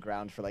feeling the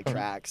ground for like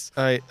tracks.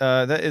 All right.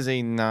 That is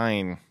a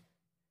 9.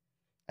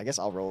 I guess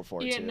I'll roll it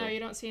for it too. No, you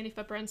don't see any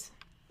footprints.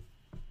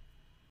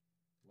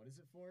 What is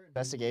it for?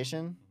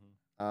 Investigation.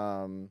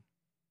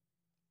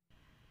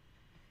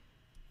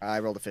 I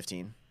rolled a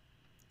 15.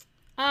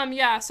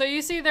 Yeah, so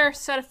you see their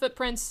set of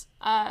footprints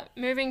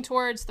moving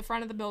towards the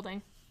front of the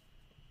building.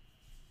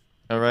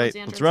 All right. the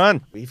Let's entrance.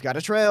 run. We've got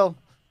a trail.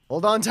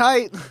 Hold on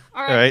tight.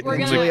 All right, we're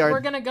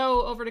Juilliard. gonna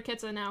go over to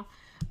Kitsa now.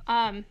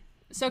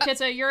 So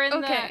Kitsa, you're in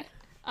okay.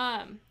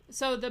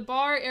 so the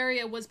bar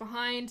area was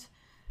behind,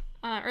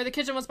 or the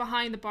kitchen was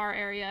behind the bar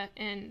area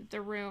in the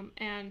room,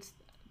 and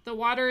the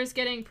water is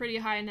getting pretty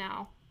high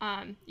now.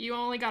 You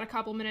only got a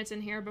couple minutes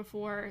in here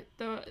before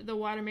the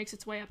water makes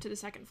its way up to the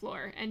second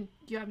floor, and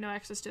you have no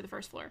access to the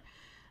first floor.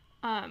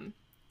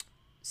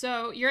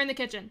 So you're in the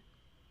kitchen.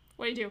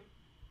 What do you do?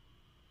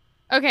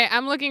 Okay,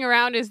 I'm looking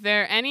around. Is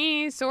there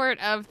any sort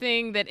of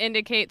thing that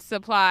indicates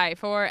supply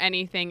for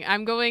anything?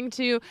 I'm going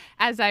to,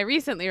 as I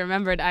recently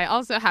remembered, I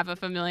also have a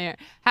familiar,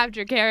 have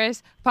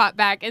Dracarys pop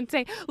back and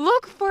say,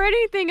 look for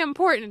anything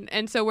important.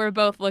 And so we're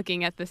both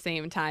looking at the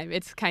same time.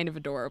 It's kind of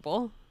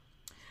adorable.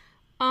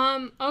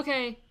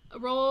 Okay.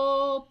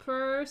 Roll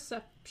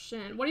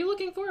perception. What are you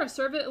looking for? A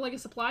like a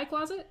supply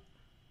closet?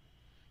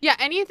 Yeah,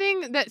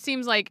 anything that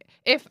seems like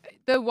if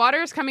the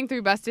water is coming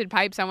through busted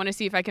pipes, I want to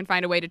see if I can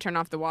find a way to turn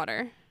off the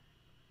water.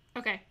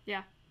 Okay,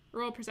 yeah.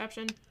 Roll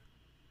perception.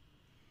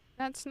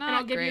 That's And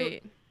not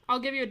great. I'll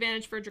give you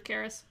advantage for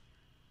Dracarys.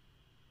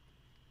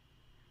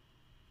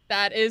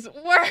 That is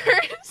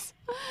worse.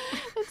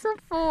 It's a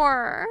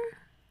 4.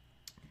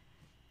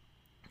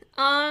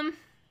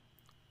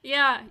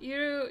 Yeah,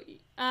 you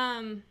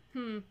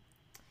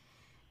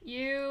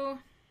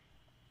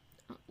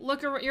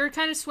look around, you're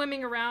kind of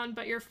swimming around,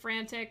 but you're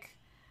frantic,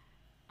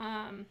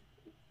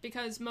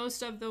 because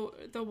most of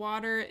the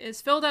water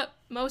is filled up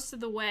most of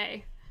the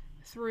way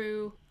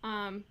through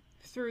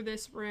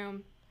this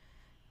room.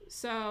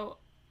 So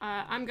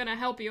I'm gonna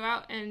help you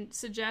out and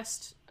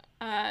suggest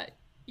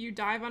you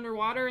dive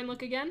underwater and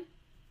look again.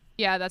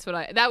 Yeah,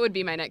 that would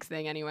be my next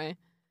thing anyway.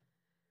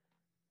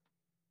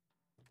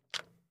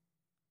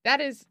 That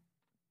is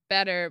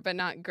better, but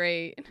not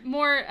great.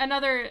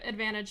 Another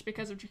advantage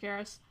because of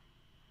Dracarys.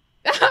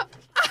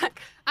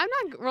 I'm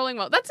not rolling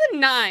well. That's a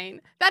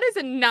 9. That is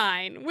a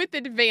 9 with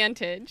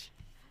advantage.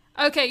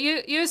 Okay,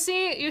 you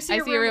see I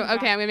see a room.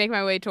 Okay, I'm gonna make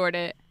my way toward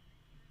it.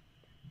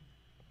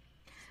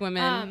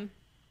 Swimming.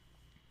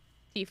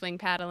 Tiefling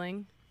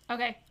paddling.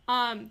 Okay.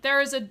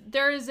 There is a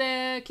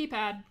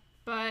keypad,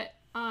 but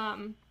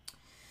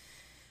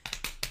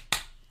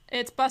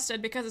it's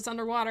busted because it's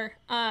underwater.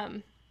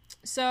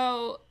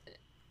 So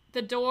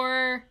the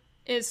door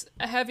is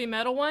a heavy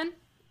metal one,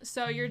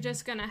 so you're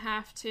just gonna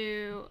have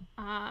to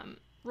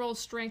roll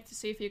strength to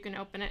see if you can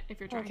open it if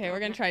you're trying. Okay,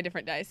 we're gonna try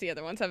different dice. The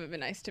other ones haven't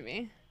been nice to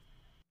me.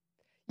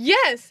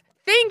 Yes!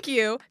 Thank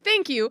you!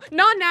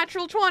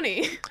 Non-natural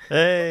 20.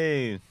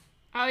 Hey!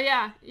 Oh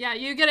yeah,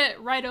 you get it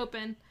right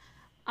open.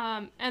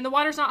 And the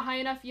water's not high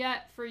enough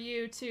yet for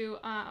you to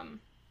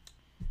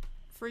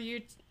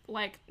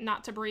like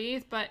not to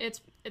breathe, but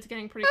it's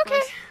getting pretty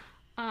close.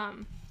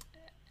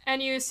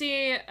 And you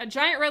see a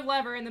giant red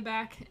lever in the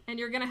back, and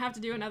you're gonna have to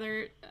do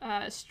another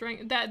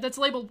strength that's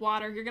labeled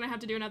water. You're gonna have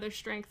to do another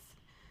strength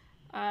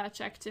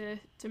check to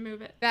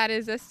move it. That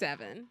is a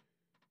 7.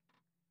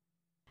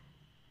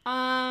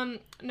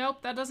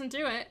 Nope, that doesn't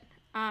do it.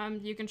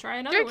 You can try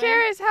another way.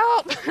 Dracarys,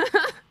 help!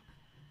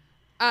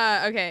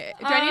 Okay.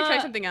 Do I need to try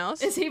something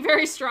else? Is he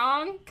very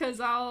strong? Cause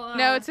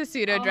no, it's a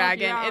pseudo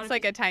dragon. It's It's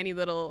like a tiny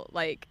little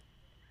right,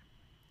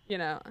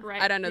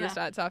 I don't know the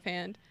stats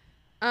offhand.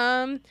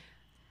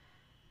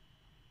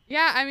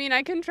 Yeah, I mean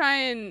I can try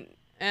and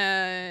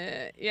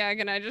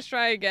can I just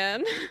try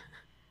again?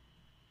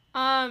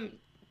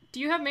 Do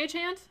you have mage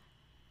hand?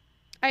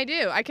 I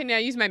do. I can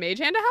use my mage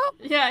hand to help?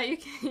 Yeah, you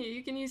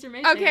can use your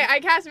mage hand. Okay, I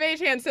cast mage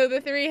hand, so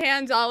the 3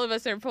 hands all of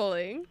us are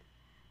pulling.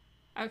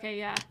 Okay,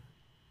 yeah.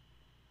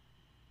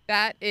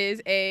 That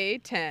is a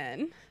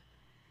 10.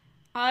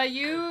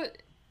 You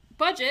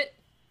budget.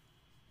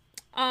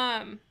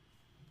 But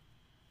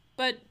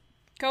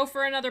go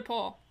for another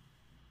pull.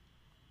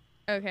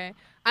 Okay.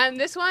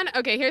 This one,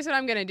 okay, here's what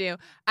I'm going to do.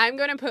 I'm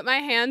going to put my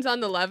hands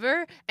on the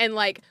lever and,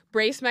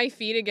 brace my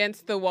feet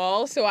against the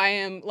wall so I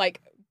am,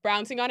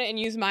 bouncing on it and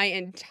use my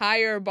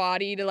entire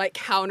body to,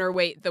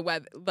 counterweight the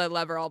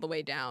lever all the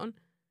way down.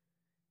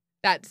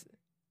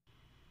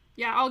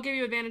 Yeah, I'll give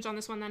you advantage on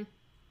this one then.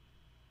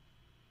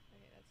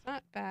 Okay, that's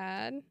not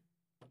bad.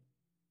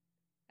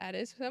 That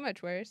is so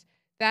much worse.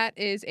 That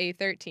is a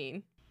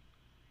 13.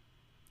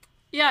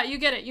 Yeah, you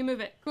get it. You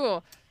move it.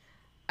 Cool.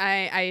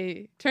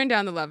 I turn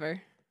down the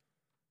lever.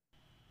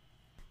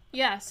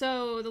 Yeah,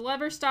 so the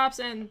lever stops,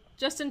 and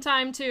just in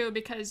time too,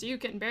 because you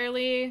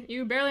barely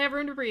have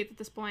room to breathe at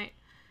this point.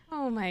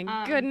 Oh my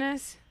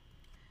goodness.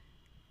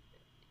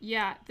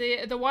 Yeah,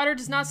 the water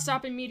does not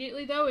stop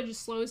immediately though; it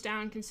just slows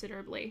down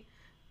considerably,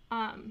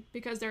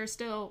 because there is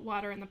still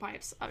water in the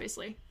pipes,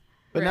 obviously.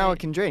 But now it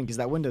can drain because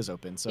that window's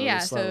open, so yeah,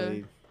 it's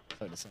slowly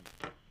starting to sink.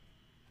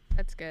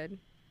 That's good.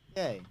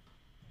 Yay,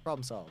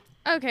 problem solved.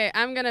 Okay,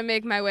 I'm gonna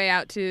make my way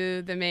out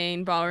to the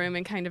main ballroom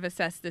and kind of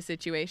assess the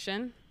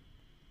situation.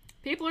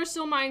 People are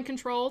still mind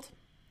controlled,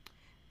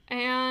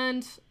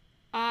 and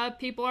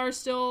people are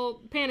still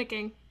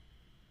panicking.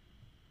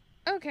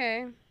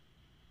 Okay.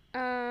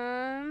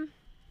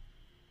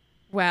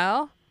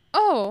 Well.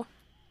 Oh,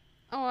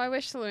 I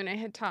wish Luna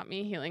had taught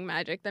me healing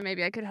magic. Then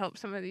maybe I could help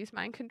some of these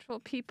mind control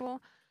people.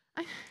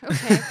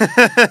 Okay.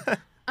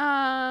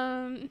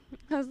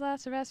 Those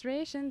last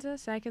restoration's a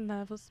 2nd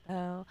level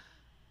spell.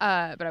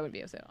 But I wouldn't be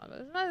able to say all of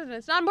it.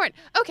 It's not important.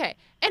 Okay.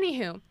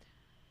 Anywho.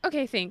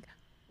 Okay, think.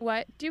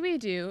 What do we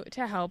do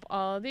to help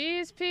all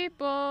these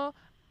people?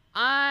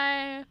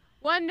 I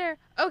wonder.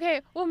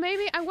 Okay, well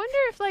maybe I wonder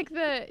if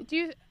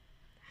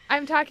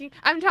I'm talking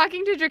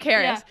to Dracarys.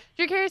 Yeah.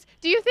 Dracarys,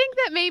 do you think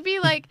that maybe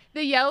like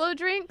the yellow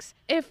drinks,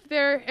 if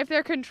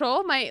they're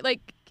control, might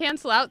like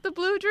cancel out the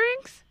blue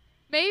drinks?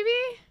 Maybe?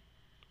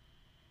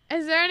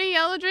 Is there any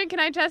yellow drink? Can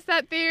I test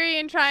that theory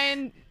and try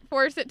and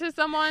force it to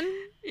someone?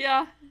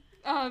 Yeah.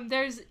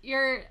 There's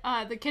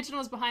the kitchen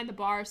was behind the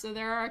bar, so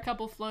there are a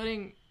couple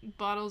floating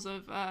bottles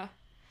of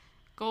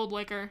gold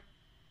liquor.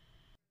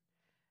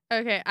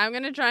 Okay, I'm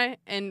gonna try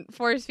and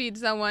force feed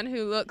someone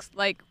who looks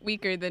like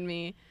weaker than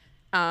me,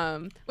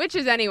 which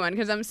is anyone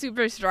because I'm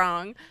super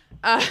strong.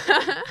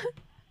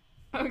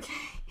 Okay.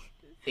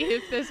 See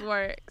if this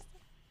works.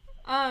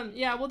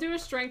 Yeah, we'll do a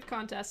strength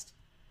contest.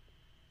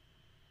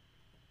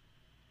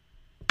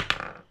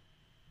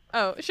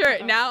 Oh, sure.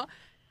 Oh.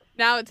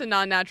 Now it's a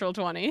non-natural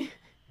 20.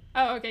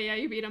 Oh, okay, yeah,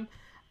 you beat him.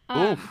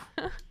 Oof.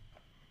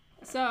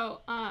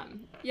 So,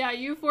 yeah,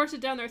 you force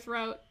it down their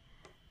throat,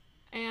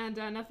 and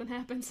nothing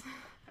happens.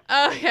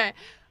 Okay.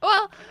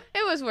 Well,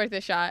 it was worth a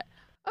shot.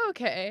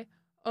 Okay.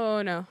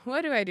 Oh no.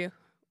 What do I do?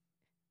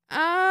 Oh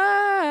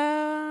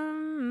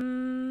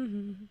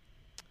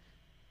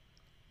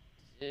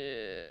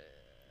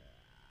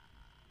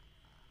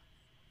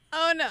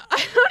no.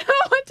 I don't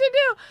know what to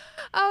do.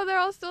 Oh, they're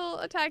all still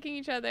attacking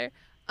each other.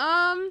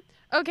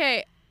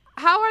 Okay.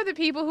 How are the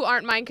people who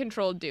aren't mind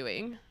controlled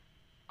doing?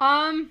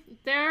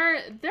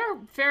 They're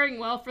faring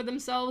well for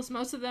themselves.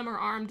 Most of them are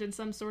armed in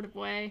some sort of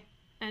way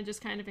and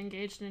just kind of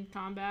engaged in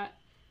combat.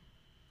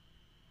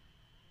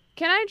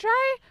 Can I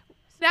try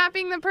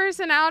snapping the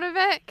person out of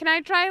it? Can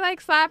I try like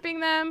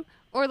slapping them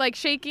or like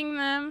shaking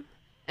them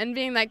and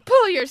being like,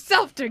 pull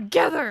yourself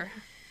together?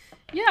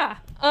 Yeah.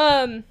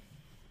 Yeah,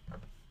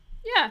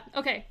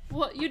 okay.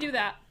 Well, you do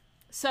that.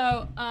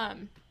 So,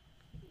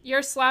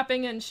 you're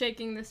slapping and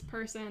shaking this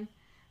person,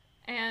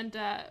 and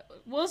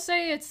we'll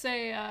say it's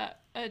a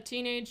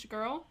teenage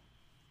girl.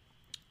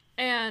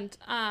 And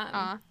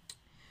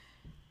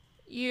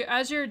you,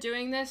 as you're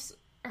doing this,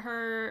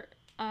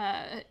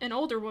 an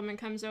older woman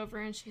comes over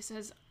and she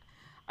says,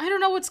 "I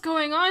don't know what's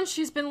going on.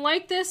 She's been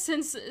like this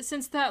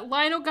since that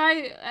Lionel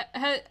guy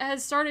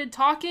has started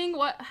talking.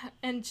 What?"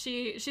 And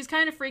she's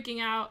kind of freaking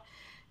out.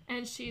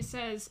 And she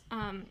says,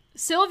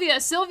 Sylvia,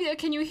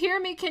 can you hear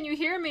me? Can you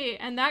hear me?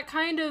 And that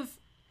kind of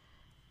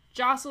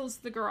jostles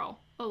the girl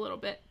a little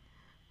bit.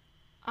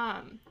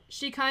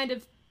 She kind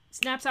of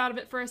snaps out of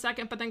it for a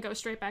second, but then goes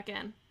straight back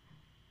in.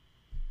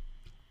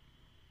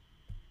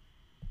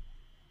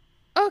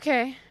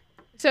 Okay.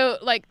 So,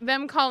 like,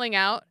 them calling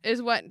out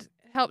is what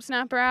helps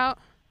snap her out?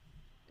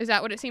 Is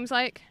that what it seems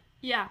like?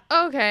 Yeah.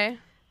 Okay.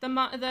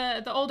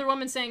 The older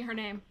woman saying her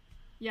name.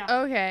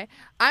 Yeah. Okay.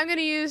 I'm going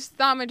to use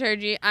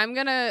thaumaturgy. I'm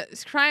going to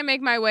try and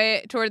make my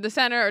way toward the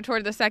center or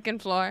toward the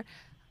second floor.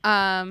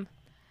 And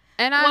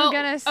I'm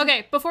going to...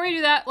 Okay, before you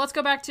do that, let's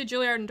go back to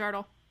Juilliard and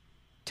Dartle.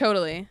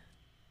 Totally.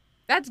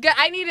 That's good.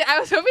 I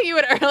was hoping you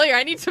would earlier.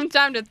 I need some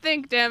time to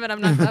think. Damn it,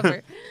 I'm not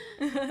clever.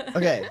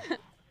 Okay.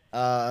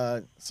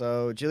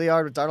 So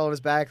Juilliard with Dartle on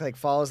his back, like,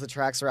 follows the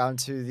tracks around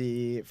to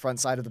the front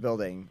side of the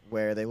building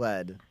where they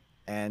led.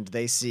 And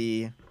they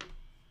see...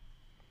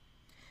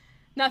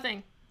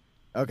 Nothing.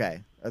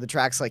 Okay. Are the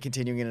tracks, like,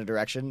 continuing in a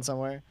direction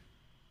somewhere?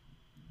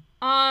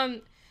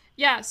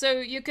 Yeah, so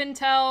you can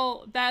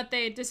tell that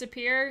they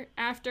disappear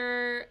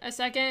after a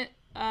second.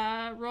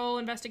 Roll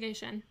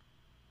investigation.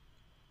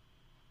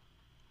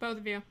 Both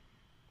of you.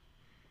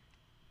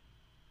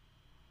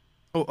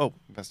 Oh,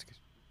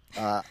 investigation.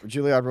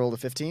 Juilliard rolled a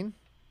 15.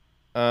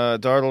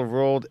 Dartle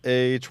rolled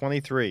a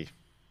 23.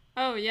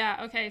 Oh,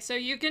 yeah, okay. So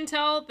you can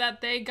tell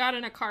that they got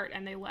in a cart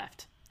and they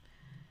left.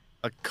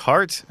 A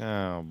cart?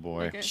 Oh,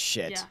 boy. Like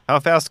Shit. Yeah. How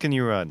fast can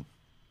you run?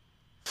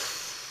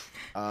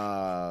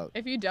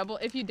 If you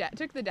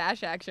took the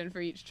dash action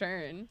for each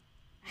turn,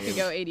 you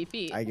go 80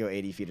 feet. I go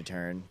 80 feet a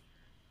turn.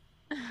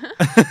 Which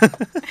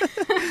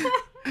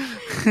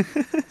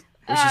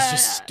is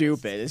just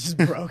stupid. It's just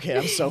broken.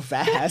 I'm so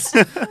fast.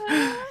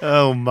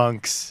 Oh,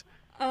 monks.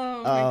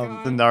 Oh,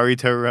 my The God.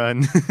 Naruto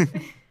run.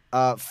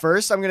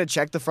 First, I'm going to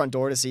check the front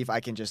door to see if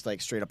I can just,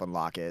 like, straight up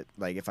unlock it.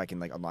 Like, if I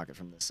can, like, unlock it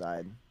from this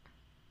side.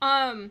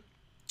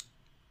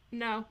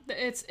 No.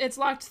 It's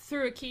locked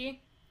through a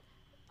key.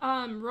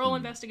 Roll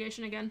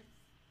investigation again.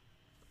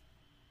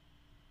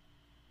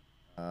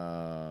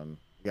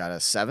 Got a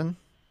 7.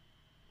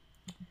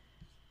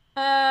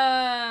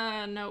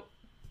 Nope.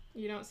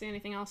 You don't see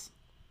anything else.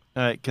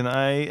 All right, can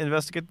I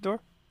investigate the door?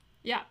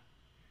 Yeah.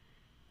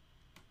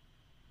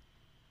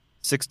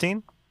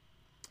 16?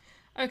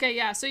 Okay,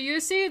 yeah. So you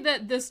see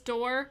that this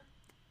door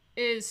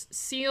is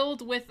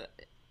sealed with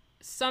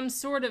some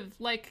sort of,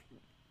 like,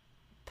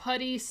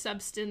 putty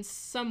substance,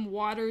 some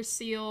water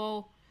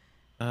seal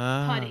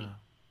putty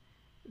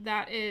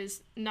that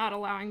is not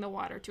allowing the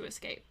water to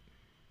escape.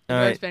 The All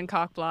door's right. been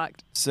cock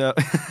blocked. So,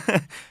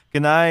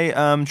 can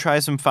I try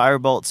some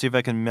firebolt, see if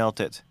I can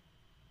melt it?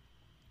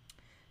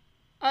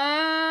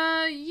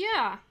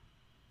 Yeah.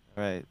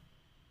 All right.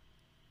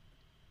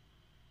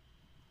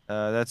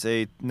 That's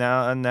a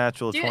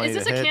unnatural 20 Is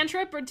this to a hit.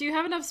 cantrip, or do you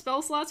have enough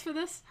spell slots for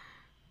this?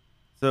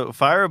 So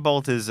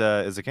firebolt is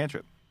a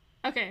cantrip.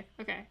 Okay.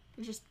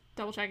 Just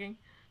double checking.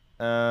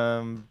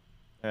 All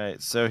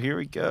right, so here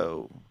we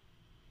go.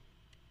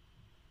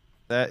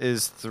 That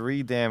is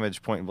 3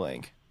 damage point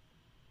blank.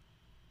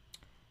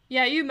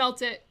 Yeah, you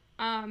melt it.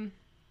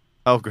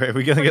 Oh, great.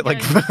 We're going to get,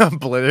 like,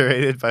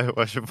 obliterated by a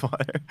rush of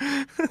water.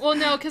 Well,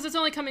 no, because it's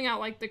only coming out,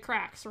 like, the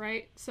cracks,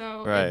 right?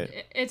 So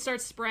right. It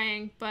starts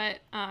spraying, but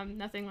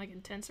nothing, like,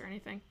 intense or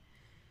anything.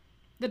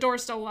 The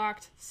door's still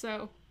locked,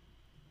 so...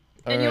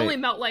 And you only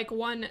melt, like,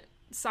 one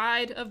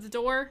side of the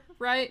door,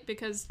 right?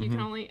 Because you can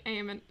only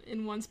aim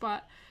in one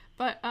spot.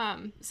 But,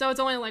 so it's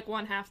only, like,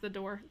 one half the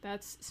door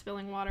that's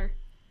spilling water.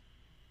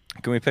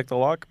 Can we pick the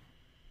lock?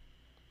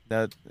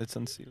 That it's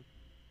unsealed.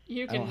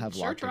 You can I don't have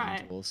sure lock try.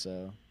 picking tools,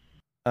 so...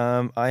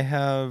 I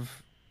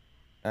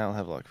don't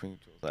have lock picking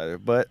tools either,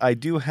 but I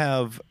do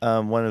have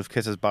one of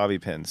Kiss's bobby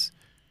pins.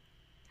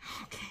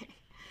 Okay.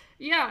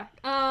 Yeah.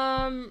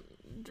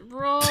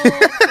 Roll for...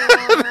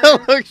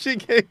 Look, she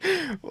gave...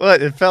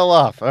 What? It fell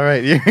off. All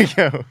right, here we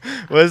go.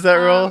 What is that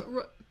roll?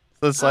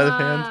 The sleight of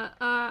hand?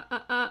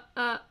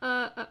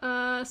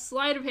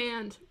 Sleight of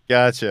hand.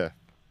 Gotcha.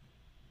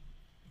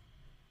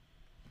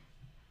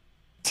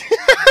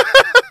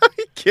 Are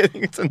you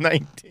kidding? It's a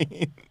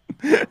 19.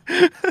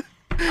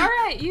 All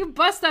right, you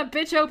bust that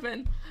bitch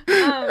open.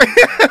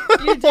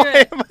 You do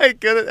Why it. am I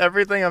good at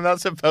everything I'm not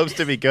supposed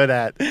to be good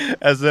at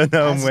as a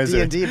gnome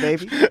wizard? D&D,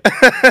 baby.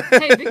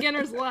 Hey,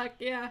 beginner's luck.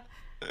 Yeah.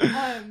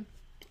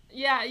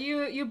 Yeah.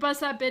 You bust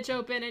that bitch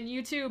open, and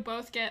you two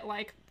both get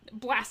like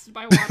blasted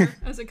by water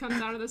as it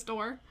comes out of this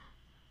door.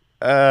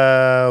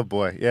 Oh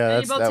boy, yeah,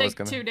 And you both that take was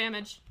gonna. 2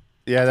 damage.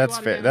 Yeah, that's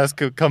water fair. damage.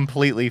 That's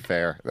completely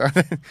fair.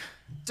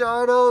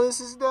 Dardo, this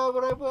is not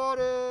what I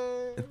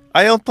wanted.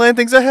 I don't plan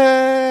things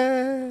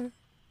ahead.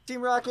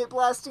 Team Rocket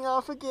blasting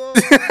off again.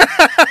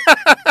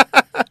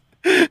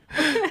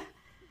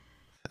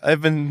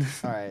 I've been.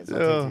 All right, so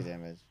I'll take 2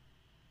 damage.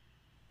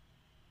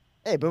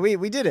 Hey, but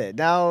we did it.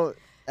 Now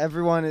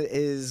everyone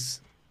is...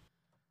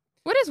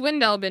 What has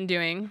Wendell been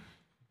doing?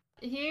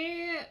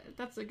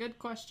 That's a good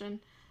question.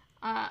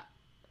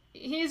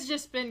 He's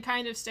just been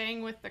kind of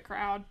staying with the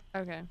crowd.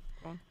 Okay,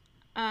 cool.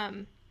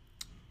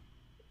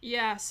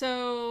 Yeah,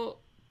 so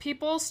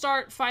people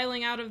start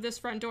filing out of this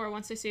front door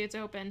once they see it's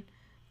open.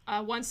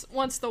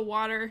 Once the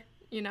water,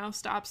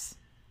 stops,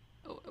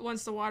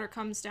 once the water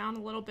comes down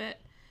a little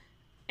bit.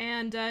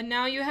 And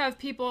now you have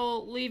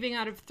people leaving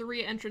out of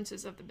 3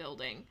 entrances of the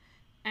building.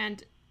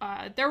 And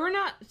there were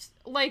not,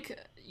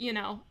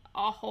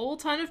 a whole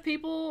ton of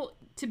people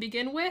to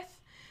begin with.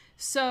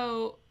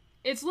 So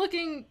it's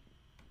looking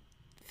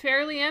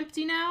fairly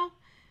empty now.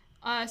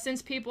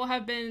 Since people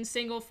have been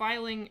single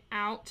filing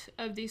out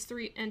of these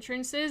 3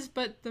 entrances,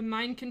 but the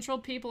mind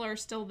controlled people are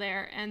still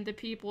there, and the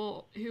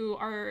people who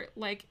are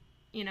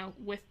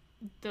with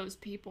those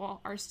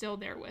people are still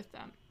there with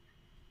them.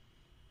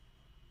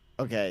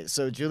 Okay,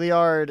 so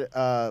Juilliard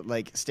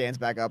stands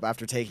back up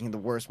after taking the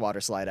worst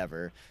water slide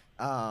ever,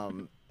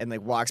 and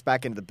walks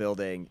back into the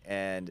building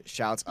and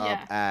shouts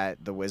up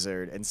at the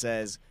wizard and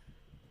says,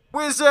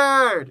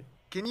 "Wizard!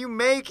 Can you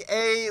make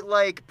a,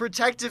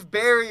 protective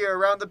barrier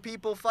around the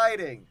people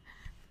fighting?"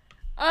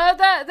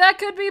 That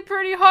could be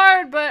pretty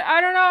hard, but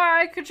I don't know,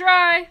 I could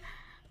try.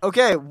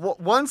 Okay,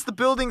 once the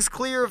building's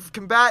clear of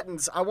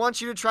combatants, I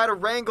want you to try to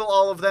wrangle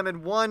all of them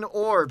in one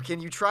orb. Can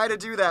you try to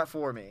do that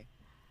for me?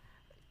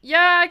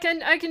 Yeah,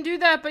 I can do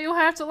that, but you'll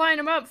have to line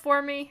them up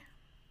for me.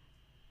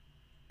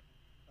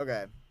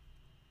 Okay.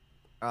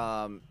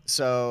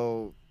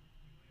 So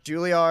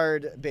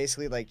Juilliard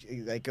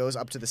basically, goes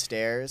up to the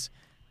stairs,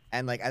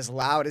 and, as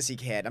loud as he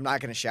can, I'm not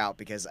going to shout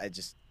because I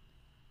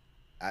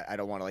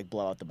don't want to,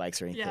 blow out the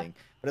mics or anything.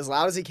 Yeah. But as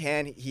loud as he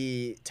can,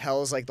 he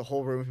tells, the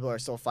whole room of people are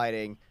still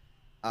fighting,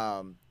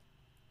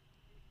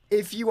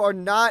 if you are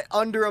not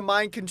under a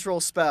mind control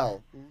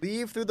spell,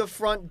 leave through the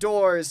front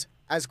doors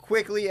as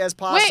quickly as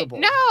possible.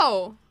 Wait,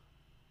 no!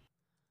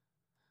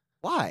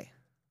 Why?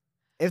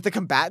 If the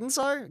combatants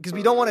are? Because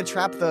we don't want to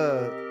trap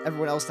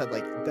everyone else that,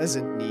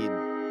 doesn't need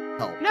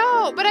help.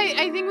 No, but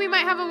I think we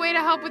might have a way to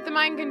help with the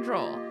mind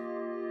control.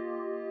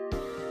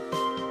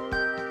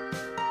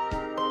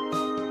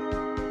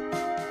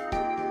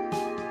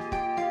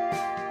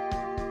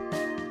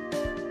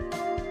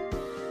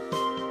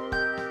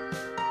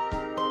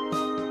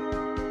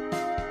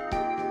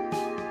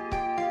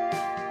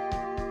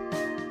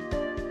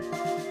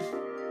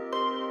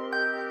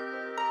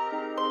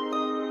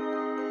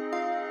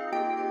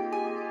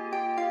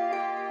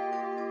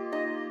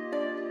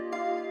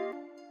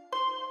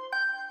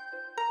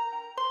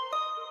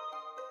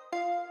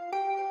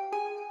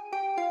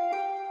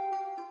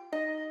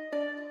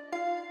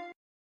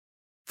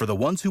 For the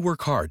ones who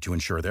work hard to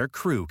ensure their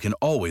crew can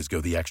always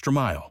go the extra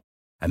mile,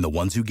 and the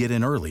ones who get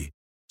in early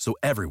so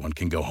everyone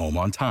can go home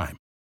on time,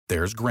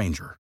 there's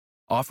Grainger,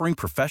 offering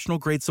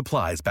professional-grade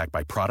supplies backed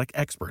by product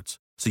experts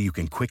so you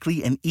can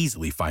quickly and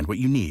easily find what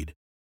you need.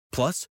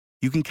 Plus,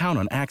 you can count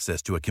on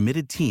access to a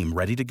committed team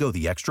ready to go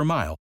the extra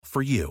mile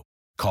for you.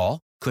 Call,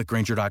 click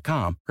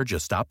Grainger.com, or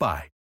just stop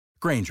by.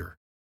 Grainger,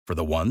 for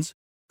the ones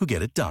who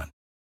get it done.